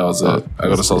 That was it. I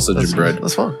got a sausage and bread.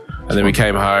 That's fine. And then we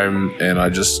came home and I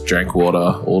just drank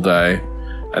water all day.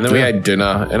 And then we ate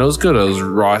dinner and it was good. It was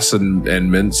rice and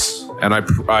mince. And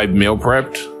I meal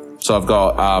prepped. So I've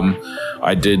got,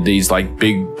 I did these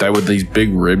these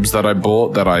big ribs that I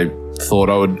bought that I thought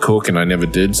I would cook and I never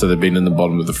did. So they've been in the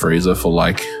bottom of the freezer for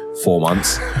like 4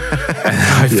 months. And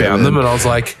I found them and I was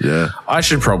like, I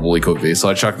should probably cook these. So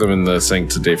I chucked them in the sink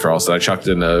to defrost. I chucked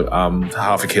in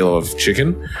half a kilo of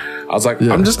chicken. I was like,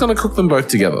 I'm just going to cook them both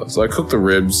together. So I cooked the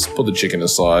ribs, put the chicken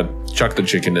aside, chucked the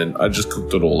chicken in. I just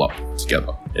cooked it all up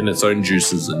together in its own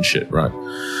juices and shit, right?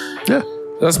 Yeah.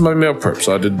 That's my meal prep.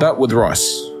 So I did that with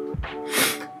rice.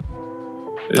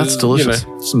 That's delicious.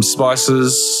 Some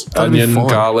spices, onion,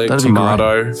 garlic,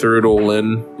 tomato, threw it all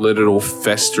in, let it all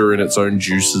fester in its own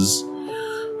juices.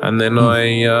 And then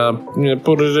I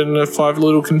put it in 5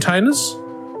 little containers.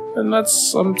 And I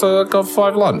got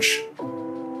 5 lunch.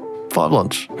 5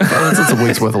 lunch. That's a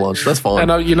week's worth of lunch. That's fine.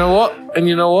 And you know what?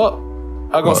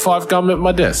 I got 5 gum at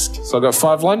my desk. So I got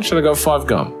 5 lunch and I got 5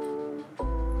 gum.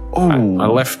 Oh, I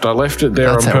left it there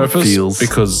on purpose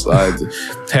because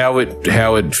how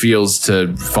it feels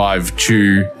to 5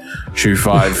 chew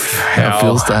 5. How it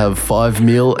feels to have 5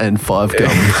 meal and 5 gum.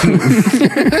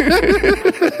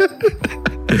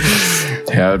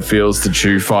 How it feels to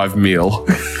chew 5 meal.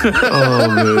 Oh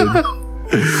man.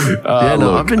 Yeah,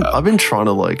 no, I've been trying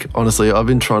to like, honestly, I've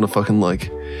been trying to fucking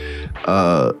like,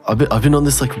 I've been on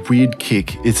this like weird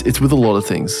kick. It's with a lot of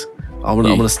things. I'm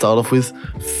gonna start off with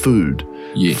food.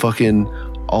 Yeah. Fucking,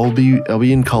 I'll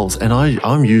be in Coles, and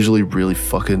I'm usually really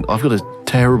fucking. I've got a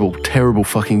terrible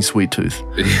fucking sweet tooth.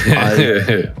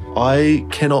 I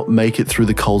cannot make it through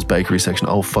the Coles bakery section.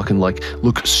 I'll fucking like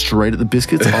look straight at the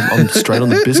biscuits. I'm straight on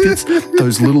the biscuits.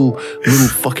 Those little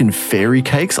fucking fairy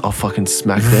cakes, I'll fucking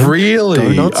smack them.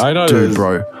 Really? Donuts, I know, dude,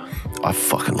 bro. I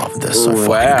fucking love them. They're so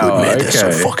fucking good, man. They're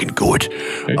so fucking good.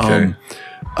 Okay.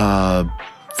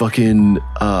 Fucking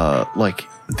like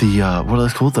the what are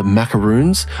they called? The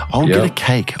macaroons. I'll get a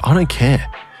cake. I don't care.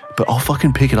 But I'll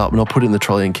fucking pick it up and I'll put it in the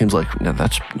trolley, and Kim's like, no,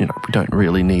 that's, we don't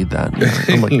really need that.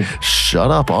 I'm like,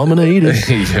 shut up, I'm gonna eat it.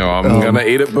 I'm gonna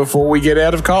eat it before we get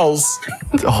out of Coles.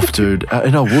 Oh, dude,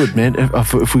 and I would, man.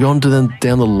 If we go down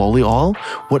the lolly aisle,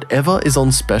 whatever is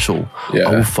on special,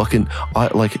 I will fucking,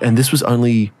 and this was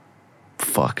only,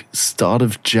 start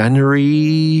of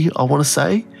January, I want to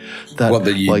say.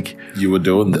 You were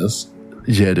doing this?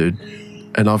 Yeah, dude.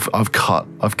 And I've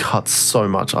cut so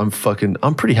much. I'm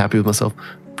pretty happy with myself.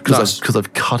 Because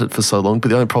I've cut it for so long. But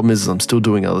the only problem is I'm still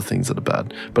doing other things that are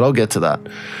bad. But I'll get to that.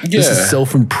 Yeah. This is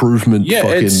self-improvement, a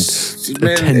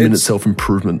 10-minute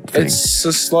self-improvement thing. It's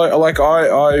just like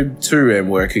I too am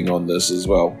working on this as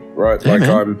well, right?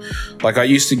 Yeah, I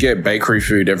used to get bakery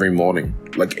food every morning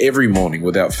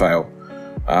without fail.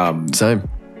 Same.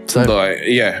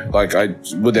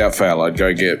 Without fail, I'd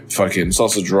go get fucking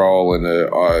sausage roll and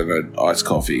an iced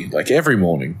coffee, like every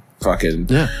morning. Fucking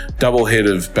double hit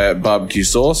of barbecue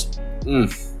sauce.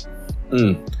 Can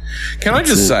I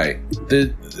just say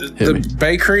the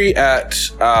bakery at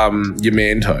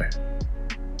Yamanto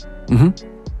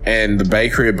and the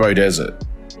bakery at Bow Desert,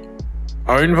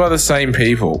 owned by the same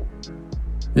people.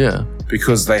 Yeah,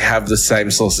 because they have the same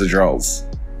sausage rolls.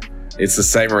 It's the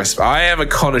same recipe. I am a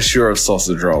connoisseur of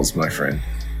sausage rolls, my friend.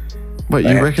 Wait,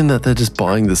 you reckon that they're just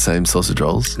buying the same sausage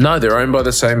rolls? No, they're owned by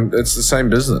the same. It's the same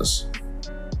business.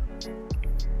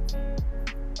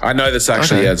 I know this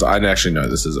actually I actually know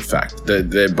this is a fact.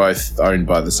 They're both owned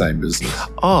by the same business.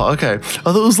 Oh, okay. I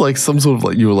thought it was like some sort of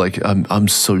like, you were like, I'm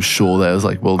so sure that. I was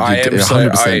like, well, I am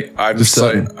 100%. I'm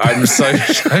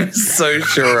so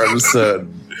sure I'm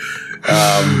certain.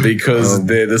 Because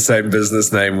they're the same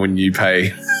business name when you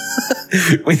pay.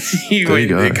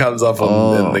 It comes up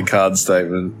on the card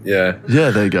statement. Yeah.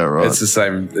 Yeah, there you go, right. It's the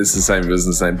same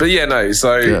business name. But yeah, no,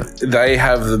 they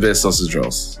have the best sausage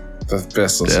rolls. The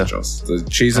best sausage rolls. The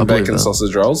cheese and bacon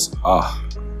sausage rolls. To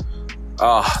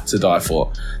die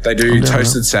for. They do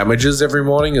toasted sandwiches every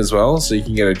morning as well, so you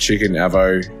can get a chicken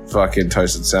avo fucking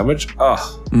toasted sandwich.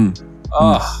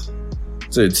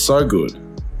 Dude, so good.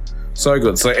 So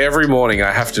good. So every morning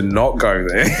I have to not go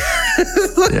there.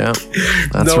 Yeah,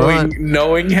 that's right.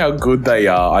 Knowing how good they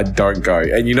are, I don't go.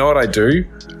 And you know what I do?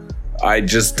 I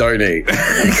just don't eat. Bro,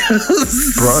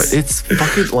 it's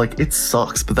fucking like, it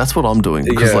sucks, but that's what I'm doing.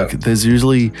 Because like there's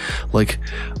usually like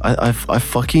I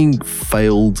fucking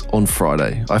failed on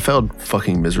Friday. I failed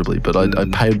fucking miserably, but I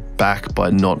paid back by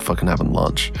not fucking having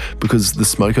lunch because the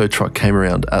Smoko truck came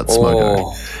around at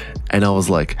Smoko. And I was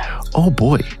like, oh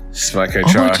boy, Smoko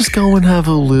I truck. might just go and have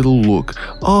a little look.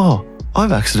 Oh,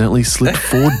 I've accidentally slipped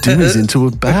 4 dinners into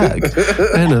a bag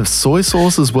and a soy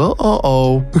sauce as well.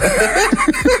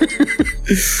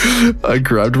 I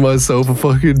grabbed myself a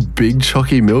fucking big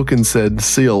chalky milk and said,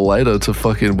 see you later to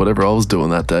fucking whatever I was doing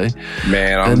that day.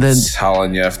 Man, I'm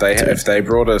telling you, if they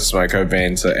brought a Smoko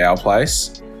van to our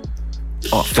place,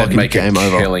 they'd make a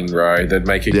killing, bro. They'd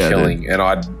make a killing, dude. And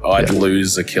I'd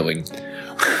lose a killing.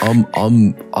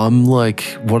 I'm like,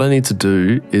 what I need to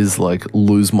do is like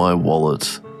lose my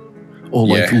wallet. Or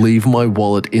like leave my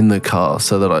wallet in the car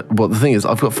so that the thing is,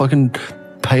 I've got fucking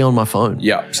pay on my phone.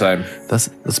 Yeah, same.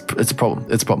 It's a problem.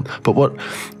 It's a problem. But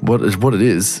what it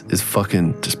is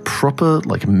fucking just proper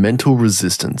like mental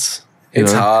resistance.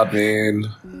 It's hard, man.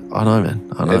 I know,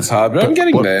 man. I know. It's hard, but I'm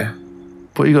getting there.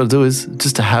 What you got to do is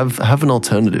just to have an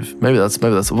alternative. Maybe that's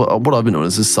what I've been doing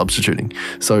is just substituting.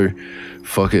 So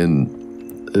fucking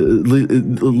at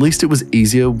least it was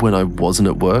easier when I wasn't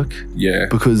at work. Yeah.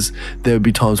 Because there would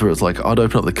be times where it's like I'd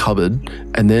open up the cupboard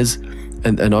and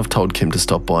and I've told Kim to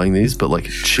stop buying these, but like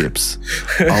chips.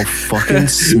 I'll fucking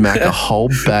smack a whole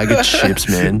bag of chips,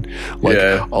 man. Like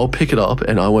I'll pick it up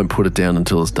and I won't put it down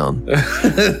until it's done.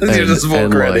 You just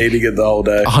walk around eating it the whole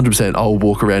day. 100%. I'll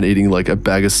walk around eating like a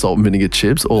bag of salt and vinegar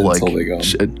chips or what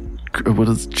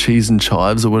is it, cheese and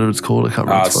chives or whatever it's called? I can't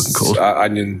remember what it's fucking called.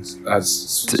 Onions.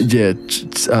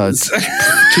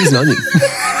 Cheese and onion.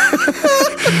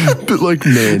 But like,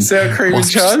 man, Sour cream and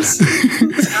chives?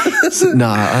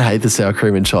 Nah, I hate the sour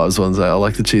cream and chives ones. I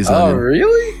like the cheese and Oh, onion.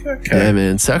 really? Okay. Yeah,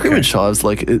 man, sour cream and chives,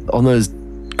 like on those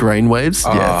grain waves.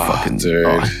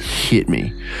 Dude. Hit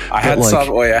me. I had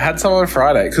some on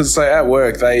Friday because at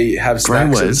work they have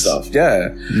snacks and stuff. Yeah.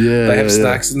 They have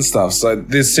snacks and stuff. So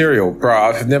there's cereal, bro.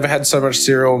 I've never had so much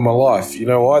cereal in my life. You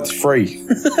know why? It's free.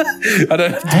 I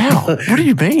don't. How? What do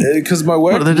you mean? Because my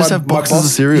work. They just have boxes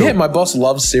of cereal. Yeah, my boss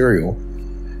loves cereal.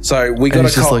 So we got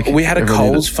we had a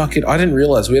Coles I didn't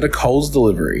realize we had a Coles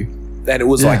delivery, and it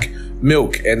was like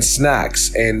milk and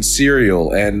snacks and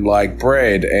cereal and like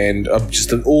bread and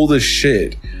just all this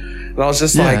shit. And I was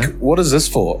just like, what is this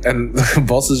for? And the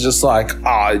boss is just like,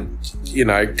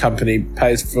 company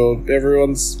pays for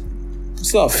everyone's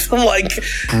stuff. I'm like,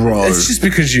 bro, it's just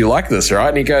because you like this, right?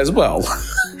 And he goes, well,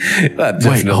 that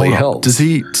definitely helps. Does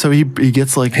he? So he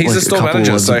gets like he's a store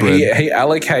manager, so he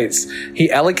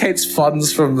allocates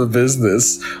funds from the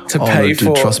business to pay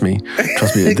for. Trust me,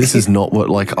 this is not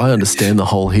what I understand the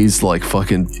whole. He's like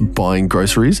fucking buying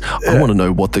groceries. I want to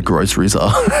know what the groceries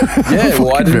are. Yeah,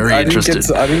 well, I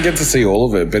didn't get to see all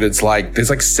of it, but it's like there's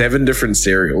like 7 different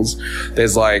cereals.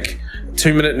 There's like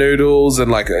 2-minute noodles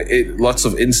and lots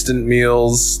of instant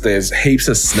meals. There's heaps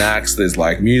of snacks. There's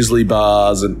like muesli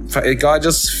bars, and a guy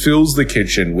just fills the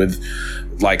kitchen with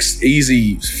like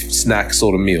easy snack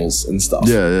sort of meals and stuff.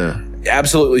 Yeah.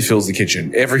 Absolutely fills the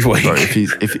kitchen every week. Bro,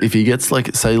 if he gets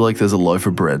say there's a loaf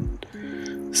of bread,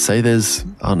 say there's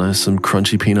some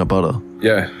crunchy peanut butter.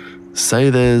 Yeah. Say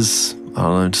there's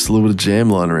just a little bit of jam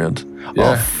lying around.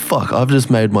 Yeah. Oh fuck! I've just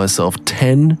made myself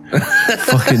 10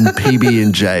 fucking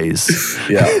PB&Js.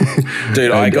 Yeah,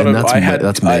 dude,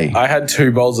 that's me. I had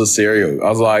 2 bowls of cereal. I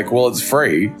was like, well, it's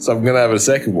free, so I'm gonna have a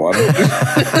second one.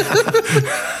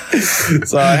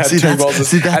 So I had 2 bowls of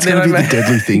cereal. That's gonna be the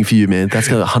deadly thing for you, man. That's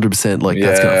gonna 100%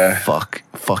 that's gonna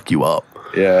fuck you up.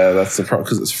 Yeah, that's the problem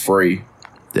because it's free.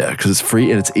 Yeah, because it's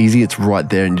free and it's easy. It's right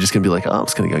there, and you're just gonna be like, "Oh, I'm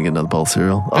just gonna go get another bowl of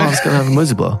cereal. Oh, I'm just gonna have a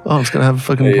muesli bar. Oh, I'm just gonna have a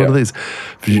fucking one of these."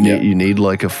 But you need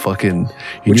like a fucking.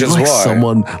 Which is why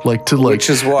someone Which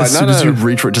is why as soon as you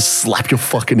reach for it, just slap your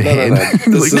fucking hand.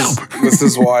 This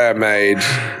is why I made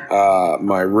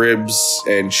my ribs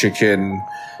and chicken,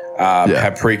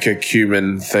 paprika,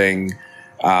 cumin thing.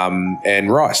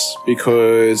 And rice,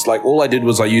 because all I did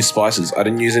was I used spices. I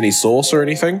didn't use any sauce or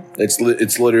anything. It's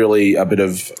literally a bit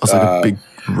of it's like a big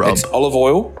rub. It's olive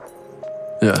oil,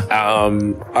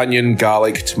 onion,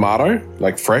 garlic, tomato,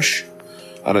 fresh,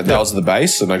 and that was the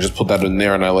base. And I just put that in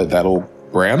there and I let that all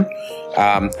brown.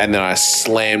 And then I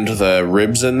slammed the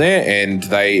ribs in there, and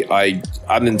I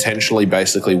unintentionally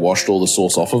basically washed all the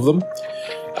sauce off of them.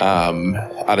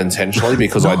 Unintentionally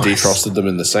because I defrosted them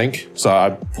in the sink. So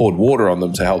I poured water on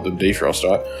them to help them defrost,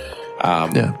 right?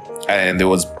 And there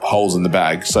was holes in the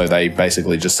bag, so they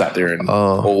basically just sat there and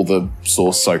all the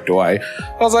sauce soaked away.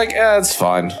 I was like, it's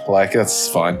fine. That's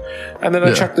fine. And then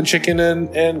I chucked the chicken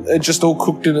in, and it just all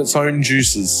cooked in its own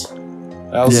juices.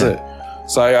 That was it.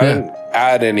 So I didn't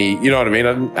add any, you know what I mean?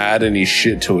 I didn't add any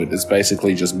shit to it. It's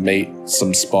basically just meat,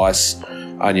 some spice,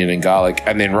 onion and garlic,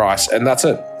 and then rice, and that's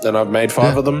it. And I've made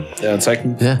 5 of them, and it's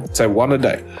taking say 1 a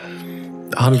day.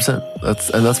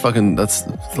 100%.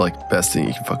 That's like best thing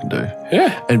you can fucking do.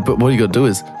 Yeah. But what you got to do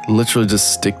is literally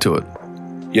just stick to it.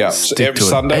 Yeah. Every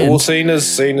Sunday. Well, seeing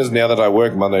as now that I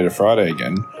work Monday to Friday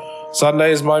again,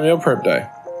 Sunday is my meal prep day.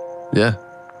 Yeah.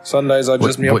 Sundays I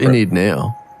just meal prep. What you need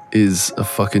now is a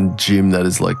fucking gym that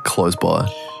is close by.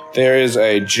 There is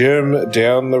a gym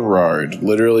down the road,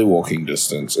 literally walking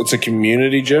distance. It's a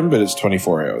community gym, but it's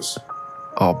 24 hours.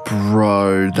 Oh,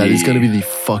 bro, that is going to be the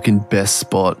fucking best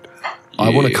spot. I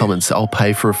want to come and say, I'll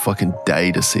pay for a fucking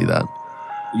day to see that.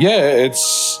 Yeah,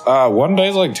 it's one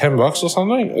day's like $10 or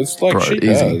something. It's cheap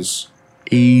as.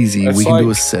 Easy. We can do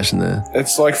a session there.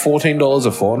 It's like $14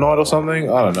 a fortnight or something.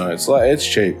 I don't know. It's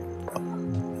cheap.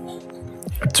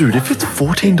 Dude, if it's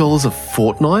 $14 a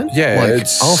fortnight,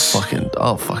 I'll fucking.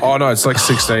 Oh no, it's like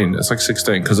 16. It's like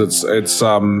 16 because it's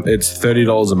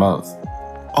 $30 a month.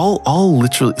 I'll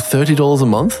literally $30 a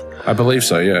month. I believe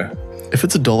so. Yeah. If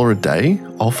it's $1 a day,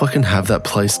 I'll fucking have that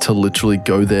place to literally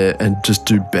go there and just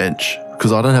do bench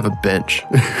because I don't have a bench.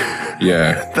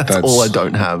 Yeah, that's all I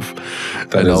don't have.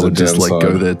 And I would just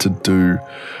go there to do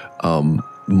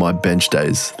my bench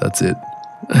days. That's it.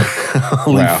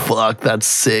 Holy fuck, that's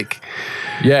sick.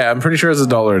 Yeah, I'm pretty sure it's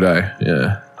 $1 a day.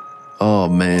 Yeah. Oh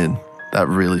man, that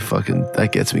really that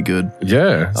gets me good.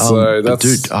 Yeah. So that's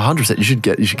dude, 100%. You should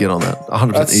get on that.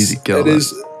 100% easy. Get on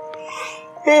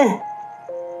that.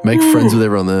 Make friends with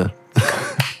everyone there.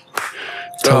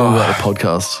 Tell them about the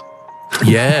podcast.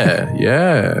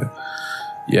 Yeah.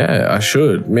 Yeah, I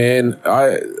should. Man,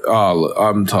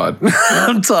 I'm tired.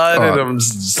 I'm tired and I'm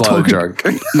slightly drunk.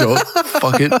 You know what?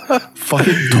 Fuck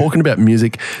it. Talking about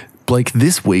music, Blake,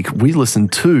 this week we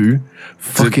listened to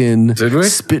fucking did we?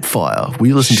 Spitfire.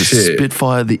 We listened to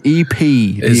Spitfire, the EP.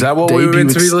 Is that what we were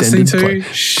meant to be listening to?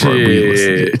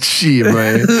 Shit,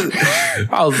 man.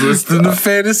 I was listening to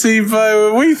Fantasy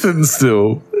by Weathen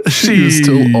still. She was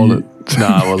still on it.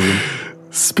 Nah, I wasn't.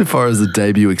 Spitfire is the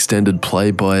debut extended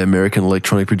play by American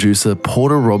electronic producer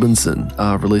Porter Robinson,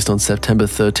 released on September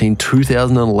 13,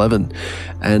 2011.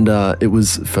 And it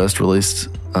was first released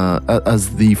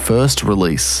as the first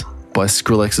release by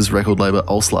Skrillex's record label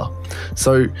Ulsla.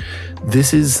 So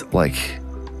this is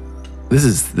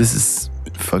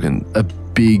fucking a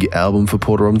big album for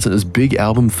Porter Robinson. It was a big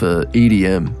album for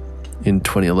EDM in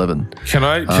 2011. Can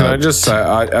I just say,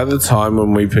 at the time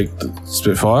when we picked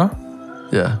Spitfire,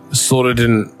 yeah,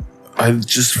 I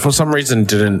just for some reason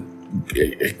didn't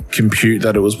compute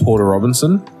that it was Porter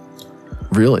Robinson.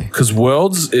 Really? Because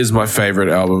Worlds is my favorite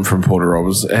album from Porter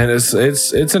Robinson, and it's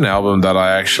an album that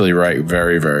I actually rate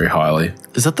very, very highly.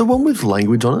 Is that the one with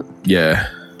language on it? Yeah.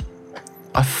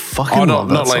 I fucking love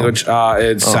that not song. language.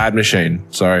 It's Sad Machine.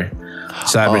 Sorry,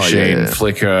 Sad Machine, yeah.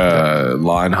 Flicker,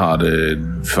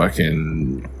 Lionhearted,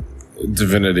 fucking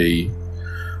Divinity.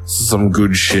 Some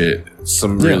good shit.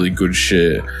 Some really good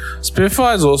shit.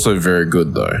 Spitfire's also very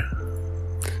good though.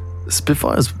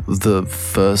 Spitfire's the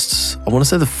first, I want to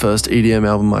say the first EDM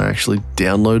album I actually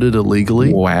downloaded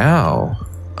illegally. Wow.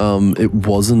 It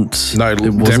wasn't. No, it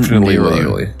wasn't definitely Nero.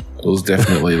 legally. It was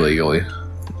definitely legally.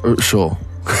 Sure.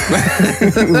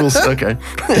 Okay.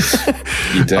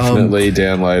 You definitely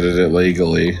downloaded it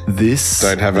legally.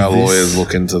 Don't have our lawyers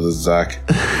look into the Zach.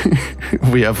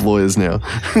 We have lawyers now.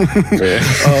 Yeah.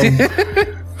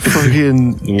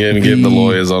 Fucking. You're gonna get the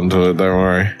lawyers onto it. Don't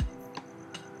worry.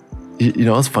 You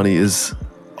know what's funny is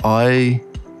I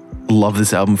love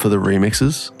this album for the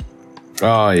remixes.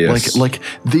 Oh yes. Like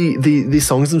the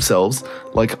songs themselves.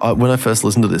 Like when I first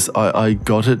listened to this, I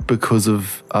got it because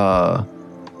of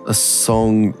a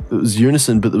song. It was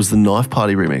Unison, but it was the Knife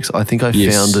Party remix. I think I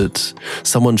found it.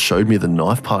 Someone showed me the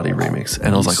Knife Party remix,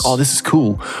 and I was like, "Oh, this is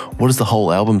cool. What does the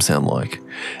whole album sound like?"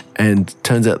 And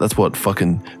turns out that's what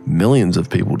fucking millions of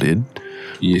people did.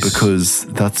 Yes. Because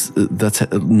that's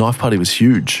Knife Party was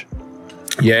huge.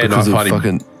 Yeah, because Knife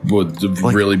Party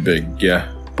was really big. Yeah.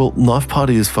 Well, Knife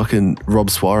Party is fucking Rob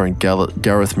Swire and Gareth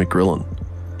McGrillen.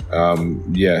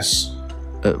 Yes.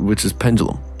 Which is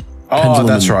Pendulum. Oh, Pendulum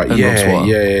that's right. And Yeah.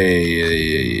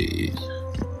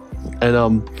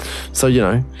 And so you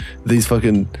know, these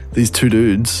two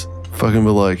dudes fucking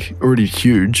were like already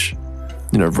huge.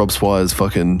 You know, Rob Swire's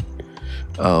fucking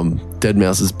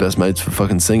Deadmau5's best mates for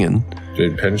fucking singing.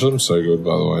 Dude, Pendulum's so good,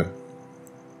 by the way.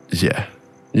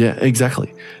 Yeah,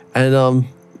 exactly. And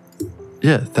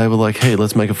they were like, hey,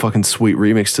 let's make a fucking sweet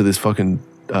remix to this fucking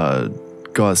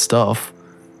guy's stuff.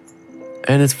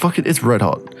 And it's red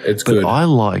hot. It's good. But I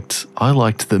liked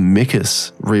the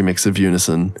Mikis remix of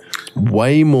Unison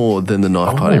way more than the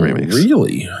Knife Party remix.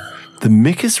 Really? The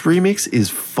Mikis remix is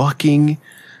fucking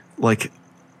like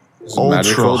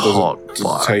ultra hot. Does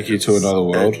it take you to another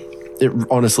world? It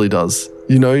honestly does.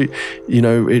 You know,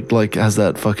 it like has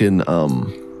that fucking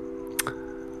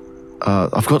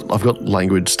I've got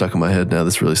language stuck in my head now.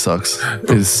 This really sucks.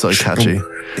 It is so catchy.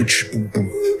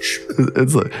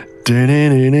 It's like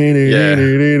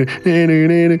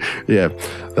yeah,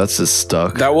 that's just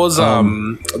stuck. That was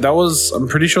I'm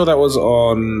pretty sure that was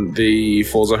on the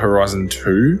Forza Horizon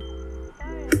 2.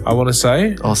 I want to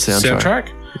say. Oh, soundtrack.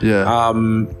 Yeah.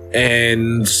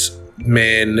 And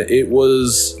man, it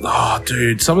was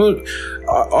dude, some of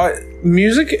the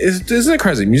music isn't it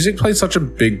crazy? Music plays such a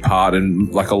big part in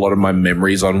like a lot of my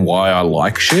memories on why I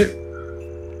like shit.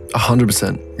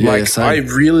 100%. Yeah, like same. I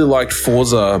really liked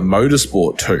Forza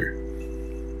Motorsport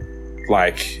 2.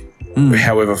 Like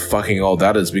however fucking old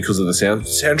that is because of the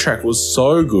soundtrack was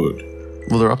so good.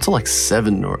 Well, they're up to like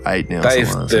 7 or 8 now. They've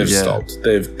stopped.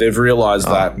 They've realized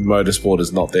that motorsport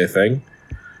is not their thing.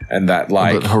 And that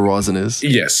but Horizon is?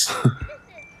 Yes.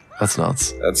 That's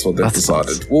nuts. That's what they've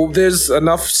decided. Nuts. Well, there's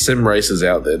enough sim races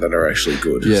out there that are actually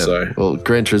good. Yeah. So. Well,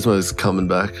 Gran Turismo is coming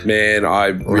back. Man, I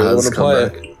really want to play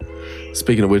it.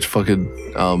 Speaking of which, fucking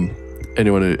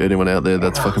anyone out there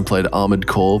that's fucking played Armored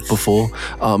Core before,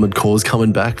 Armored Core's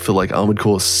coming back for like Armored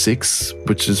Core 6,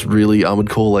 which is really Armored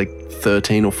Core like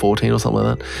 13 or 14 or something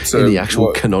like that so in the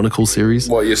actual canonical series.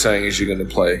 What you're saying is you're going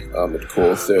to play Armored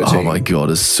Core 13. Oh my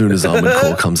god, as soon as Armored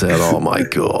Core comes out, oh my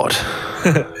god.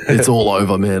 It's all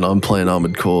over, man. I'm playing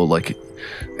Armored Core like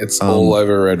It's all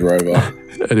over Red Rover.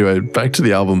 Anyway, back to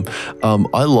the album.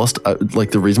 I lost,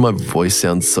 the reason my voice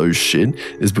sounds so shit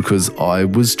is because I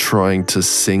was trying to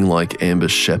sing like Amber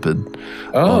Shepherd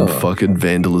on fucking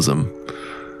Vandalism.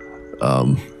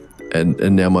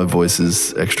 And now my voice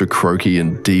is extra croaky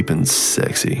and deep and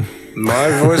sexy. My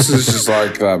voice is just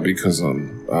like that because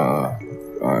I'm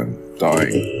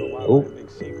dying. Oh,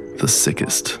 the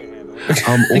sickest.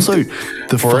 Also,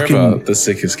 the forever fucking the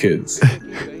sickest kids.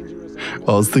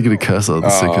 I was thinking of Cursor, the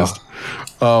sickest.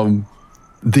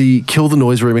 The Kill the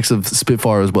Noise remix of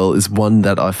Spitfire as well is one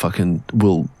that I fucking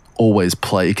will always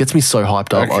play. It gets me so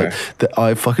hyped up. Okay.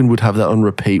 I fucking would have that on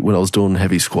repeat when I was doing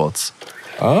heavy squats.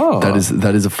 Oh, that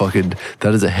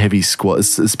is a heavy squat,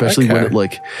 especially when it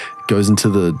like goes into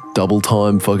the double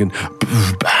time fucking.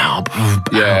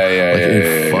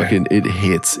 It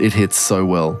hits so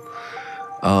well.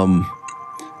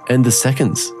 And the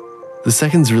seconds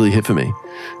really hit for me.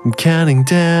 I'm counting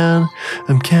down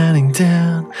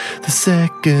the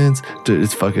seconds. Dude,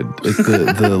 it's fucking, it's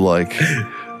the like,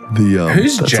 the,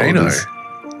 who's Jano?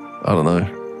 I don't know.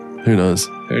 Who knows?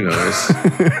 Who knows?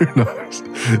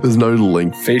 There's no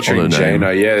link featuring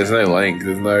Jano. Yeah, there's no link.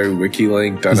 There's no wiki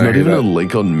link. There's not even a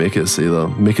link on Mikus either.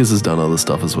 Mikus has done other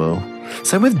stuff as well.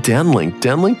 Same with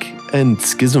Downlink and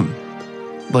Schism.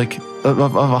 Like, I've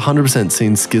 100%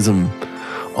 seen Schism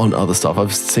on other stuff.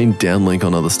 I've seen Downlink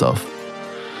on other stuff.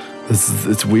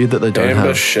 It's weird that they don't have...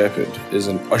 Amber Shepherd is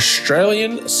an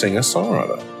Australian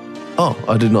singer-songwriter. Oh,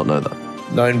 I did not know that.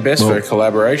 Known best for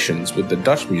collaborations with the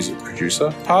Dutch music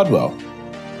producer Hardwell.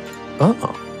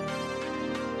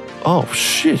 Oh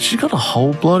shit, she's got a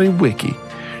whole bloody wiki.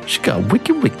 She got a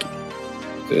wiki.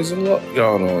 There's a lot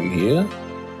going on here.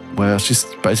 Wow, she's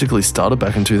basically started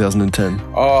back in 2010.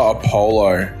 Oh,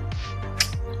 Apollo.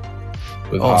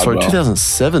 With Hardwell. Sorry,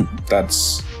 2007.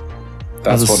 That's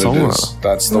what it is.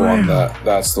 That's the one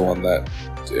that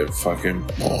it fucking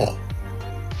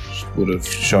would have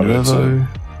shot into.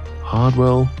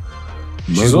 Hardwell.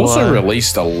 She's also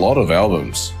released a lot of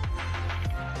albums.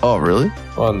 Oh, really?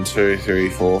 1, 2, 3,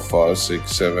 4, 5, 6,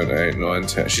 7, 8, 9,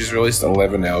 10. She's released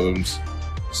 11 albums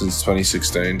since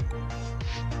 2016.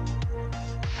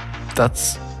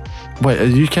 Wait, are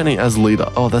you counting as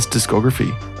leader? Oh, that's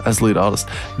discography as lead artist.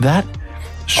 That,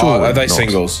 sure. Are they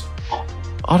singles?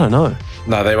 I don't know.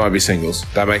 No, they might be singles.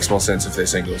 That makes more sense if they're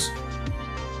singles.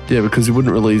 Yeah, because he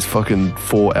wouldn't release fucking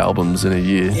 4 albums in a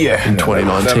year in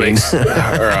 2019.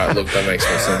 All right, look, that makes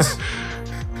more sense.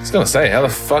 I was going to say, how the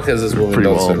fuck has this woman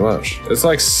done so much? It's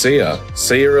like Sia.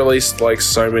 Sia released like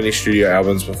so many studio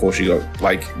albums before she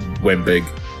went big.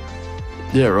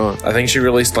 Yeah, right. I think she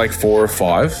released like 4 or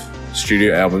 5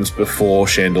 studio albums before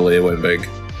Chandelier went big.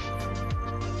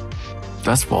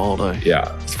 That's wild, eh?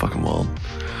 Yeah. It's fucking wild.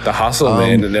 The hustle,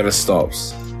 man, it never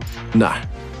stops. Nah.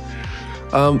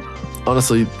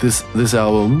 Honestly, this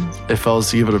album, if I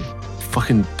was to give it a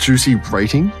fucking juicy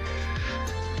rating,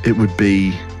 it would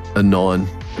be a 9.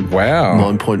 Wow.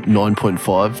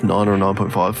 9.5, 9 or a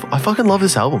 9.5. I fucking love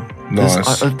this album.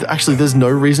 Nice. Actually, there's no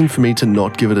reason for me to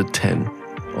not give it a 10,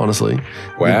 honestly.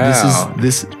 Wow.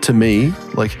 This to me,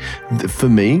 like, for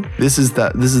me, this is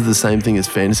the same thing as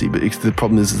fantasy, but the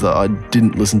problem is that I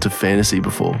didn't listen to fantasy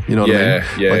before. You know what I mean?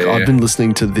 Yeah, I've been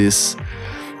listening to this,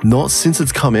 not since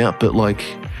it's come out, but like,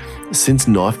 since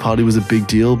Knife Party was a big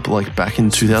deal, like back in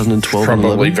 2012 and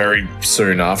 11. Probably very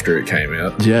soon after it came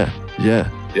out. Yeah.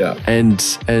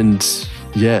 And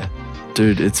yeah,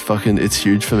 dude, it's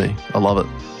huge for me. I love it.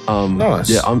 Nice.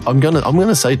 Yeah, I'm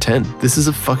gonna say 10. This is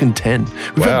a fucking 10.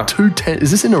 We've had 2 10.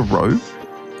 Is this in a row?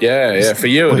 Yeah. For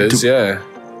you, it is. Yeah.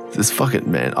 This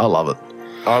fucking, man, I love it.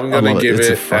 I'm gonna give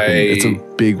it it's a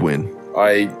big win.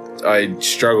 I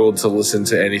struggled to listen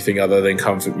to anything other than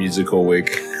comfort music all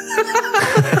week.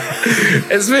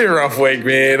 It's been a rough week,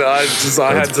 man. I just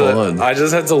had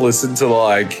to listen to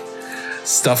like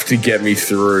stuff to get me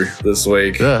through this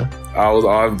week. Yeah.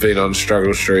 I've been on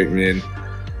struggle street, man.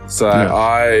 So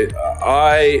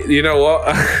I you know what?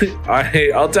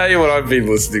 I'll tell you what I've been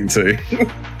listening to.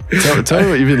 Tell me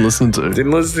what you've been listening to.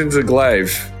 Been listening to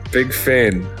Glaive. Big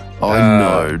fan. I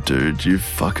know, dude. You're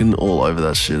fucking all over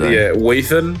that shit, eh? Yeah,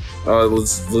 Weathan. I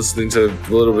was listening to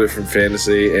a little bit from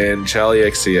Fantasy and Charlie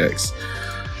XCX.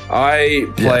 I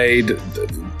played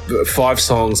 5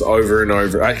 songs over and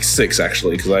over. 6,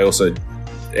 actually, because I also...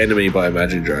 Enemy by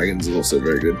Imagine Dragons is also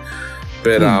very good.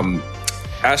 But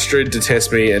Astrid,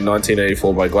 Detest Me, and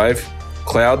 1984 by Glaive.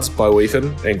 Clouds by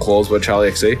Weathan and Claws by Charlie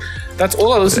XC. That's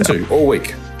all I listened to all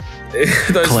week.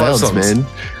 Those Clouds, 5 songs. Man.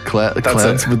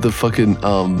 Clouds with the fucking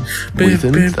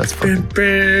Weathan. That's fucking...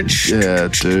 Yeah,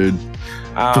 dude.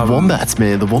 The Wombats,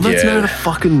 man. The Wombats know how to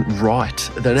fucking write.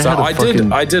 They know how to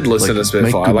I did listen to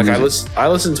Spitfire. Like I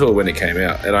listened to it when it came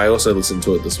out, and I also listened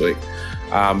to it this week.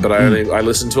 But I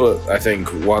listened to it, I think,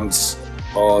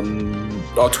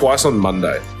 twice on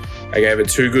Monday. I gave it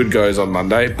 2 good goes on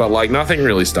Monday, but like nothing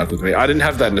really stuck with me. I didn't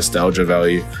have that nostalgia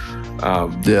value. Yeah,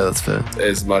 that's fair.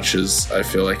 As much as I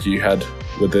feel like you had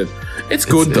with it. It's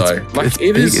good though. Like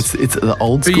it's the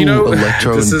old school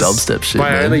electro and dubstep shit.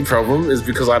 My only problem is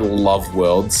because I love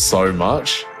Worlds so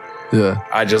much. Yeah.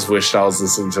 I just wished I was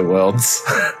listening to Worlds.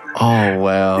 Oh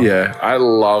wow. Yeah, I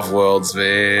love Worlds,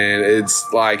 man. It's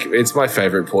my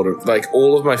favorite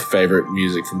all of my favorite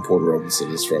music from Porter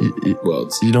Robinson is from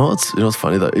Worlds. You know what's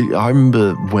funny though? I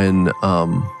remember when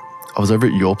I was over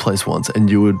at your place once, and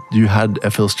you had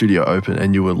FL Studio open,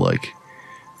 and you were like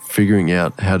figuring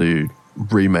out how to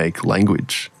remake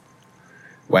language.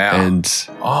 Wow. And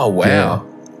wow.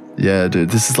 Yeah, dude,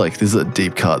 this is a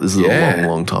deep cut. This is a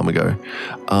long time ago.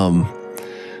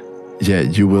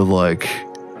 You were like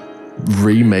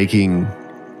remaking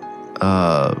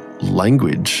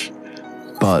language,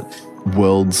 but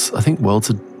Worlds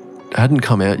hadn't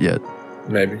come out yet.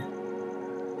 Maybe.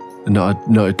 No,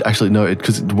 actually, no,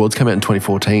 because Worlds came out in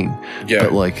 2014. Yeah.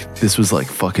 But like, this was like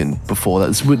fucking before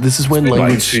that. This is when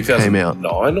language like came out.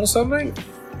 2009 or something?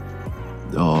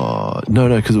 Oh,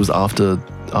 no, because it was after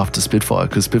Spitfire,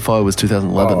 because Spitfire was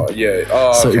 2011. Oh, yeah.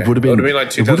 Oh, so okay. It would have been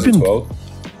like 2012.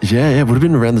 It would have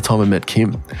been around the time I met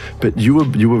Kim. But you were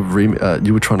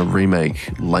trying to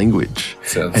remake language,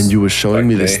 and you were showing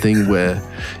me this thing where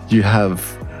you have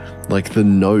like the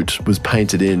note was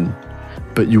painted in,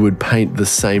 but you would paint the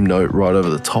same note right over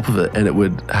the top of it, and it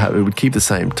would keep the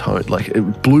same tone. Like,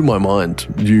 it blew my mind,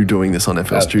 you doing this on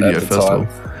FL Studio first of all,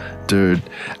 dude.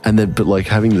 And then, but like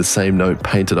having the same note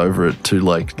painted over it to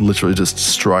like literally just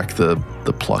strike the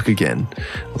pluck again.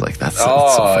 I was like, that's so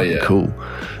fucking cool.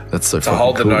 That's so fucking cool. To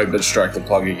hold the note but strike the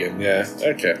plug again. Yeah.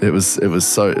 Okay. It was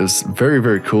very,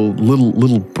 very cool.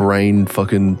 Little brain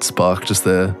fucking spark just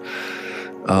there.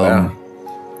 Wow.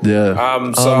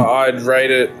 Yeah. So I'd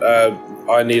rate it.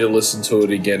 I need to listen to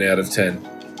it again out of 10.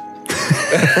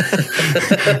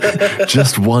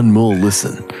 Just one more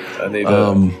listen. I need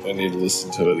to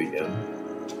listen to it again.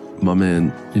 My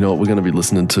man, you know what we're going to be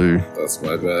listening to? That's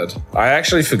my bad. I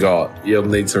actually forgot. You'll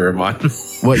need to remind me.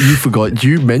 What, you forgot?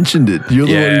 You mentioned it. You're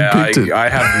the one who picked it. I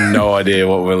have no idea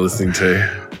what we're listening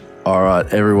to. All right,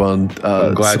 everyone.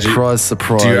 I'm glad surprise.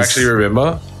 Do you actually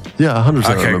remember? Yeah, 100%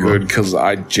 I remember. Okay, good, because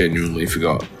I genuinely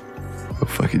forgot. Oh,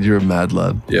 fuck it, you're a mad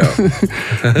lad. Yeah. You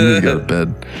need to go to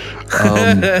bed.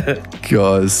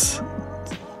 Guys,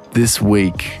 this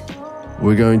week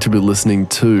we're going to be listening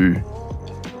to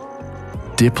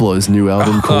Diplo's new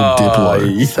album called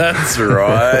Diplo. That's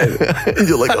right.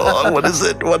 You're like, oh, what is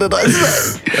it? What did I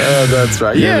say? Oh, that's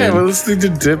right. Yeah, we're listening to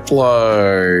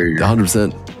Diplo.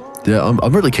 100%. Yeah,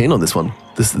 I'm really keen on this one.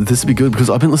 This would be good because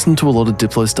I've been listening to a lot of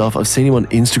Diplo stuff. I've seen him on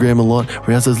Instagram a lot where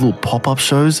he has those little pop-up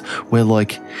shows where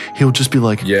like he'll just be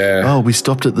like, oh, we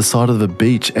stopped at the side of the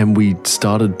beach and we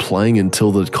started playing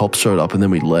until the cops showed up and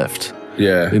then we left.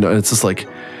 Yeah. You know, and it's just like,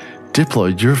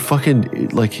 Diplo, you're fucking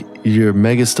like, you're a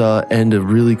megastar and a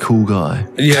really cool guy.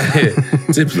 Yeah.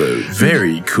 Diplo,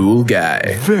 very cool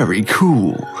guy. Very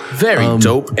cool. Very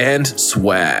dope and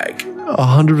swag.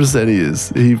 100% he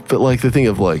is. But like the thing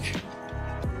of like,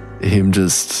 him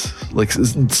just like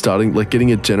starting like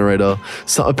getting a generator.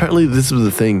 So apparently this was the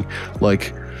thing,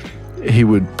 like he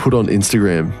would put on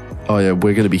Instagram, oh yeah,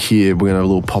 we're going to be here, we're going to have a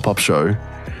little pop-up show,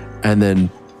 and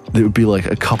then there would be like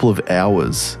a couple of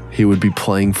hours he would be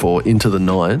playing for into the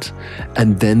night,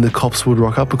 and then the cops would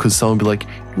rock up because someone would be like,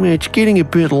 well, it's getting a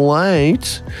bit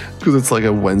late, because it's like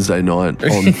a Wednesday night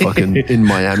on fucking in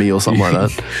Miami or something like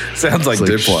that. Sounds like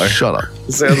Diplo. Shut up.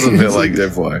 Sounds a bit like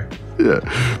Diplo. Yeah,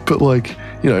 but like,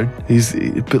 you know,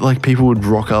 but like people would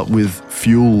rock up with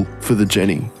fuel for the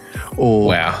Jenny,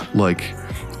 or like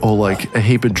a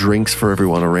heap of drinks for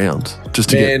everyone around just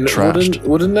to get trashed.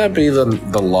 Wouldn't that be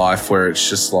the life where it's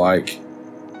just like,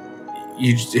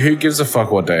 who gives a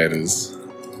fuck what day it is?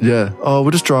 Yeah. Oh,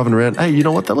 we're just driving around. Hey, you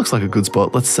know what? That looks like a good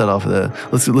spot. Let's set off there.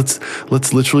 Let's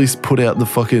literally put out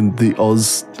the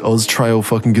Oz Trail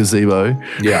fucking gazebo.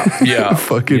 Yeah.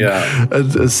 Fucking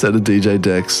a set of DJ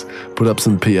decks. Put up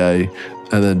some PA,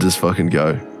 and then just fucking go.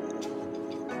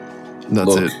 And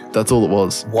that's it. That's all it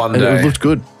was. One day. And it looked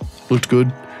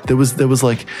good. There was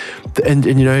like, and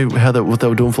you know what they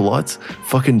were doing for lights?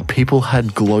 Fucking people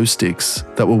had glow sticks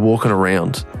that were walking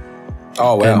around.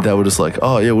 Oh, wow. And they were just like,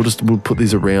 oh yeah, we'll put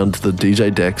these around the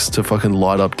DJ decks to fucking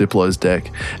light up Diplo's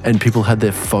deck. And people had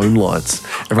their phone lights.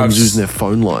 Everyone was using their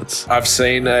phone lights. I've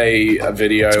seen a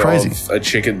video of a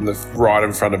chick right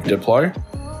in front of Diplo,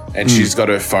 and she's got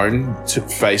her phone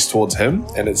face towards him,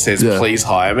 and it says, please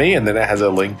hire me, and then it has a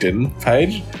LinkedIn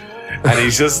page. And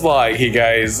he's just like, he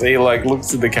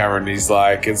looks at the camera and he's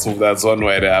like, that's one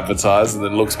way to advertise, and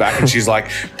then looks back and she's like,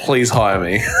 please hire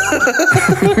me.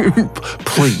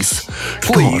 Please.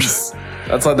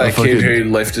 That's like that kid who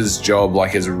left his job,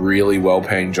 like his really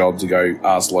well-paying job, to go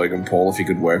ask Logan Paul if he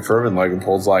could work for him, and Logan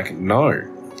Paul's like, no.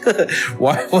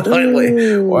 Why would I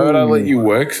let you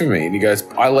work for me? And he goes,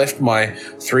 I left my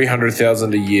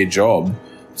 $300,000 a year job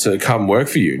to come work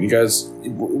for you. And he goes,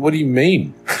 what do you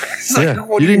mean?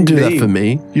 You didn't do that for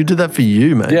me. You did that for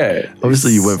you, man. Yeah.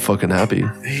 Obviously, you weren't fucking happy.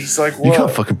 He's like, what? You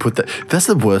can't fucking put that. That's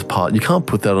the worst part. You can't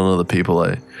put that on other people,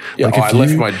 eh? Yeah, like I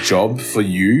left my job for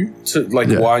you to, why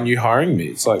aren't you hiring me?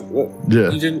 It's like, what?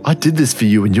 Yeah. I did this for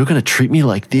you and you're going to treat me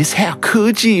like this? How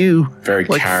could you? Very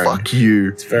Karen. Fuck you.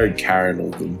 It's very Karen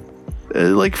of them.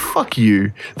 Fuck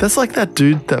you. That's like that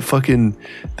dude that fucking,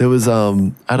 there was,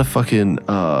 at a fucking,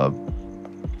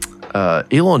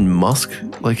 Elon Musk,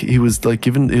 he was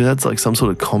he had some sort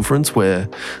of conference where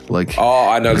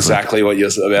I know exactly what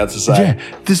you're about to say. Yeah,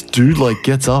 this dude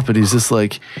gets up and he's just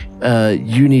like,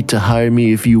 you need to hire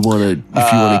me if you want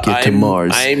to get to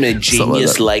Mars. I'm a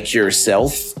genius like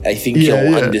yourself. I think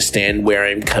you'll understand where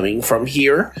I'm coming from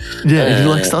here. Yeah,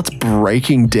 and he starts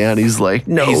breaking down. He's like,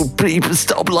 no, please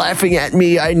stop laughing at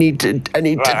me. I need to talk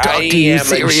to you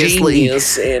seriously. A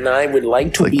genius and I would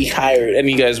like to be hired. And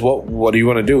he goes, what do you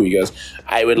want to do? He goes,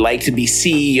 I would like to be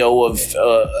CEO of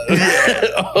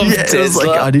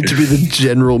Tesla. I need to be the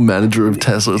general manager of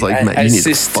Tesla. It's like, man, you need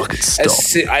to fucking stop.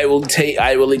 I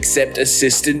will accept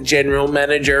assistant general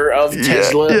manager of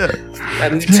Tesla. Yeah.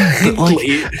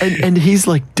 And he's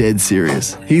dead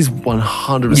serious. He's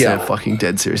 100% fucking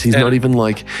dead serious. He's not even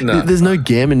there's no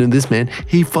gammon in this man.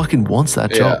 He fucking wants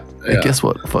that job. And guess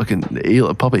what? Fucking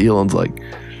Papa Elon's like,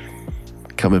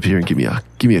 come up here and give me a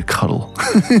cuddle.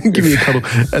 Give me a cuddle.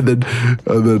 And then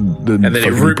he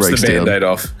rips the Band-Aid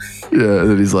off. Yeah, and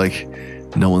then he's like,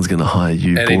 no one's going to hire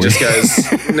you, and boy. He just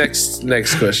goes,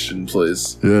 next question,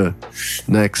 please. Yeah.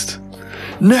 Next.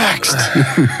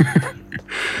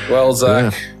 Well,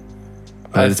 Zach,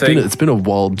 it's been a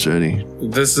wild journey.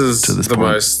 This is the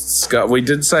most we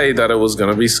did say that it was going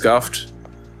to be scuffed.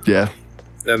 Yeah.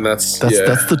 And that's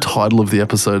the title of the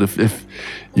episode. If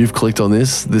you've clicked on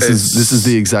this is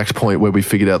the exact point where we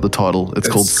figured out the title. It's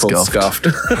called Scuffed.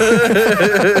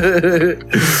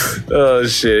 Oh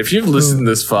shit! If you've listened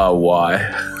this far, why?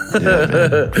 Yeah,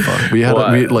 man. Fuck. We at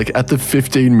the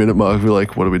 15-minute mark. We're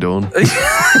like, what are we doing?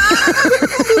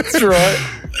 That's right.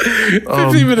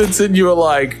 50 minutes in, you were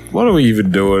like, what are we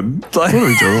even doing? What are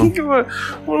we doing?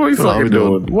 What are we fucking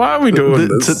doing? Why are we doing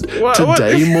this?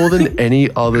 Today, more than any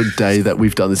other day that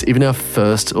we've done this, even our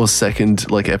first or second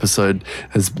episode,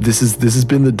 this has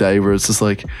been the day where it's just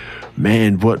like,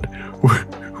 man, what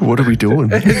are we doing?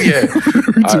 Yeah.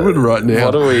 What are we doing right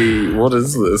now? What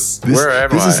is this? Where am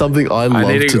I? This is something I love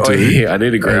to do. I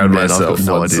need to ground myself. I've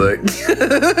got no idea.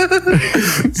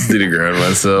 Just need to ground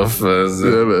myself.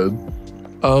 Yeah, man.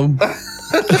 I'm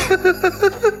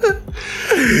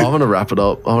gonna wrap it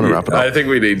up. I think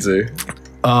we need to.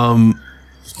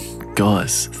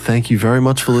 Guys, thank you very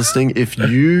much for listening. If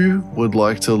you would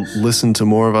like to listen to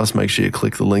more of us, make sure you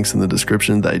click the links in the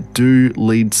description. They do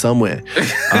lead somewhere.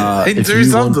 If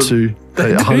you want to,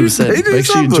 100%. Make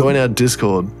sure you join our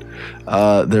Discord.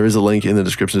 There is a link in the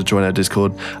description to join our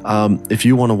Discord. If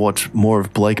you want to watch more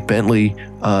of Blake Bentley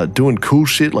doing cool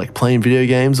shit like playing video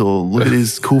games or look at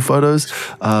his cool photos,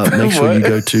 make sure you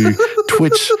go to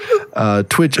Twitch,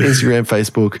 Instagram,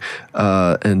 Facebook,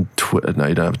 and Twitter. No,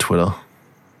 you don't have Twitter.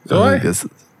 Do I?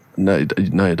 No, I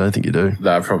don't think you do.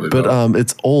 No, probably not. But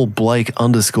it's all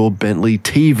Blake_Bentley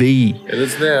TV. It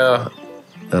is now.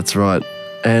 That's right.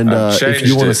 And if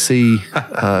you want to see,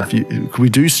 we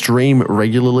do stream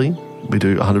regularly. We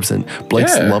do 100%.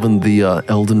 Blake's loving the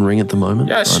Elden Ring at the moment.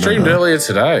 Yeah, I streamed earlier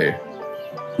today.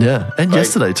 Yeah, and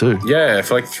yesterday too. Yeah,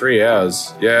 for 3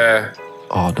 hours. Yeah.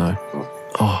 Oh, no.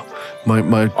 Oh, my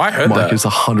mic is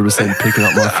 100% picking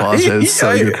up my fires.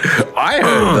 I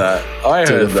heard that. I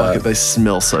heard that. They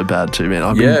smell so bad too, man.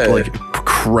 I've been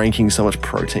cranking so much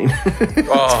protein. It's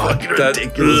fucking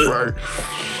ridiculous, bro.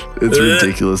 It's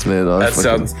ridiculous, man.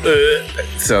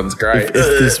 Sounds great. If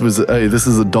this was, this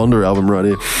is a Donda album right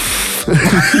here.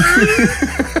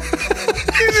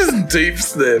 You just deep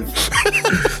snip.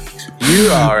 You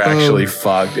are actually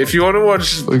fucked. If you want to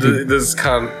watch this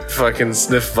cunt fucking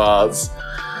sniff farts,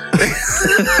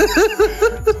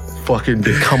 Fucking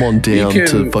come on down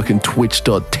to fucking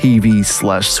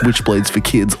twitch.tv/switchblades for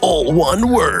kids, all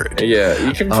one word. Yeah,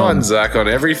 you can find Zach on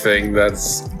everything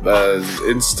that's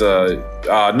Insta,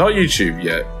 not YouTube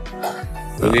yet.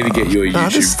 We need to get you a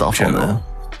YouTube stuff channel. On there.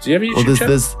 Do you have a YouTube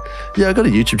channel? Yeah, I got a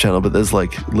YouTube channel, but there's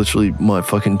like literally my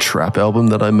fucking trap album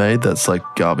that I made that's like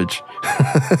garbage.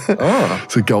 Oh.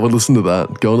 So go and listen to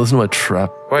that. Go and listen to my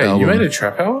trap album. You made a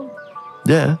trap album?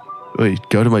 Yeah. Wait,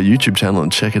 go to my YouTube channel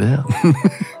and check it out.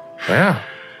 Wow.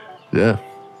 Yeah.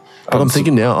 But I'm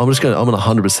thinking now, I'm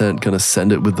 100% gonna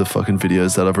send it with the fucking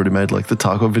videos that I've already made, like the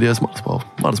Tarkov videos. Might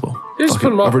as well. Yeah, just put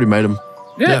them up. I've already made them.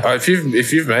 Yeah. If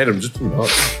you've made them, just put them up.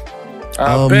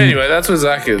 But anyway, that's what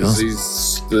Zach is.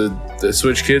 He's the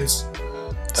Switch Kids.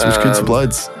 Switch Kids for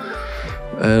Blades.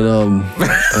 And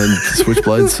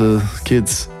Switchblades for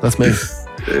kids. That's me.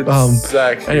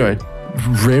 Zach. Anyway,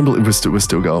 rambling. We're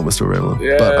still going. We're still rambling.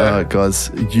 Yeah. But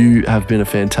guys, you have been a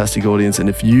fantastic audience, and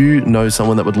if you know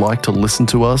someone that would like to listen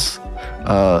to us,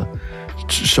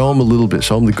 show them a little bit.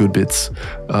 Show them the good bits.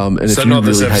 And if you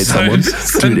really hate someone,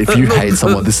 dude, if you hate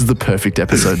someone, this is the perfect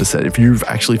episode to say. If you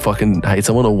actually fucking hate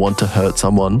someone or want to hurt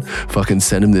someone, fucking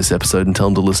send them this episode and tell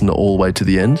them to listen all the way to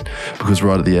the end, because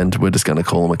right at the end, we're just going to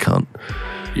call them a cunt.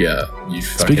 Yeah.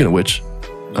 Speaking of which,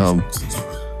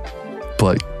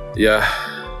 Blake. Yeah.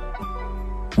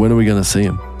 When are we going to see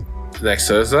him? Next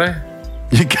Thursday?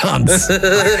 You can't.